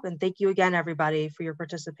up. And thank you again, everybody, for your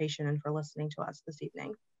participation and for listening to us this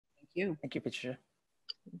evening. Thank you. Thank you, Patricia.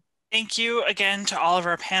 Thank you again to all of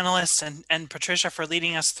our panelists and Patricia for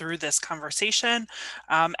leading us through this conversation.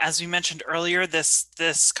 As we mentioned earlier,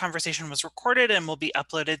 this conversation was recorded and will be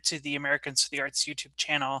uploaded to the Americans for the Arts YouTube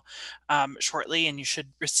channel shortly, and you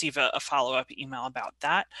should receive a follow-up email about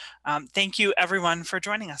that. Thank you everyone for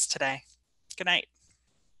joining us today. Good night.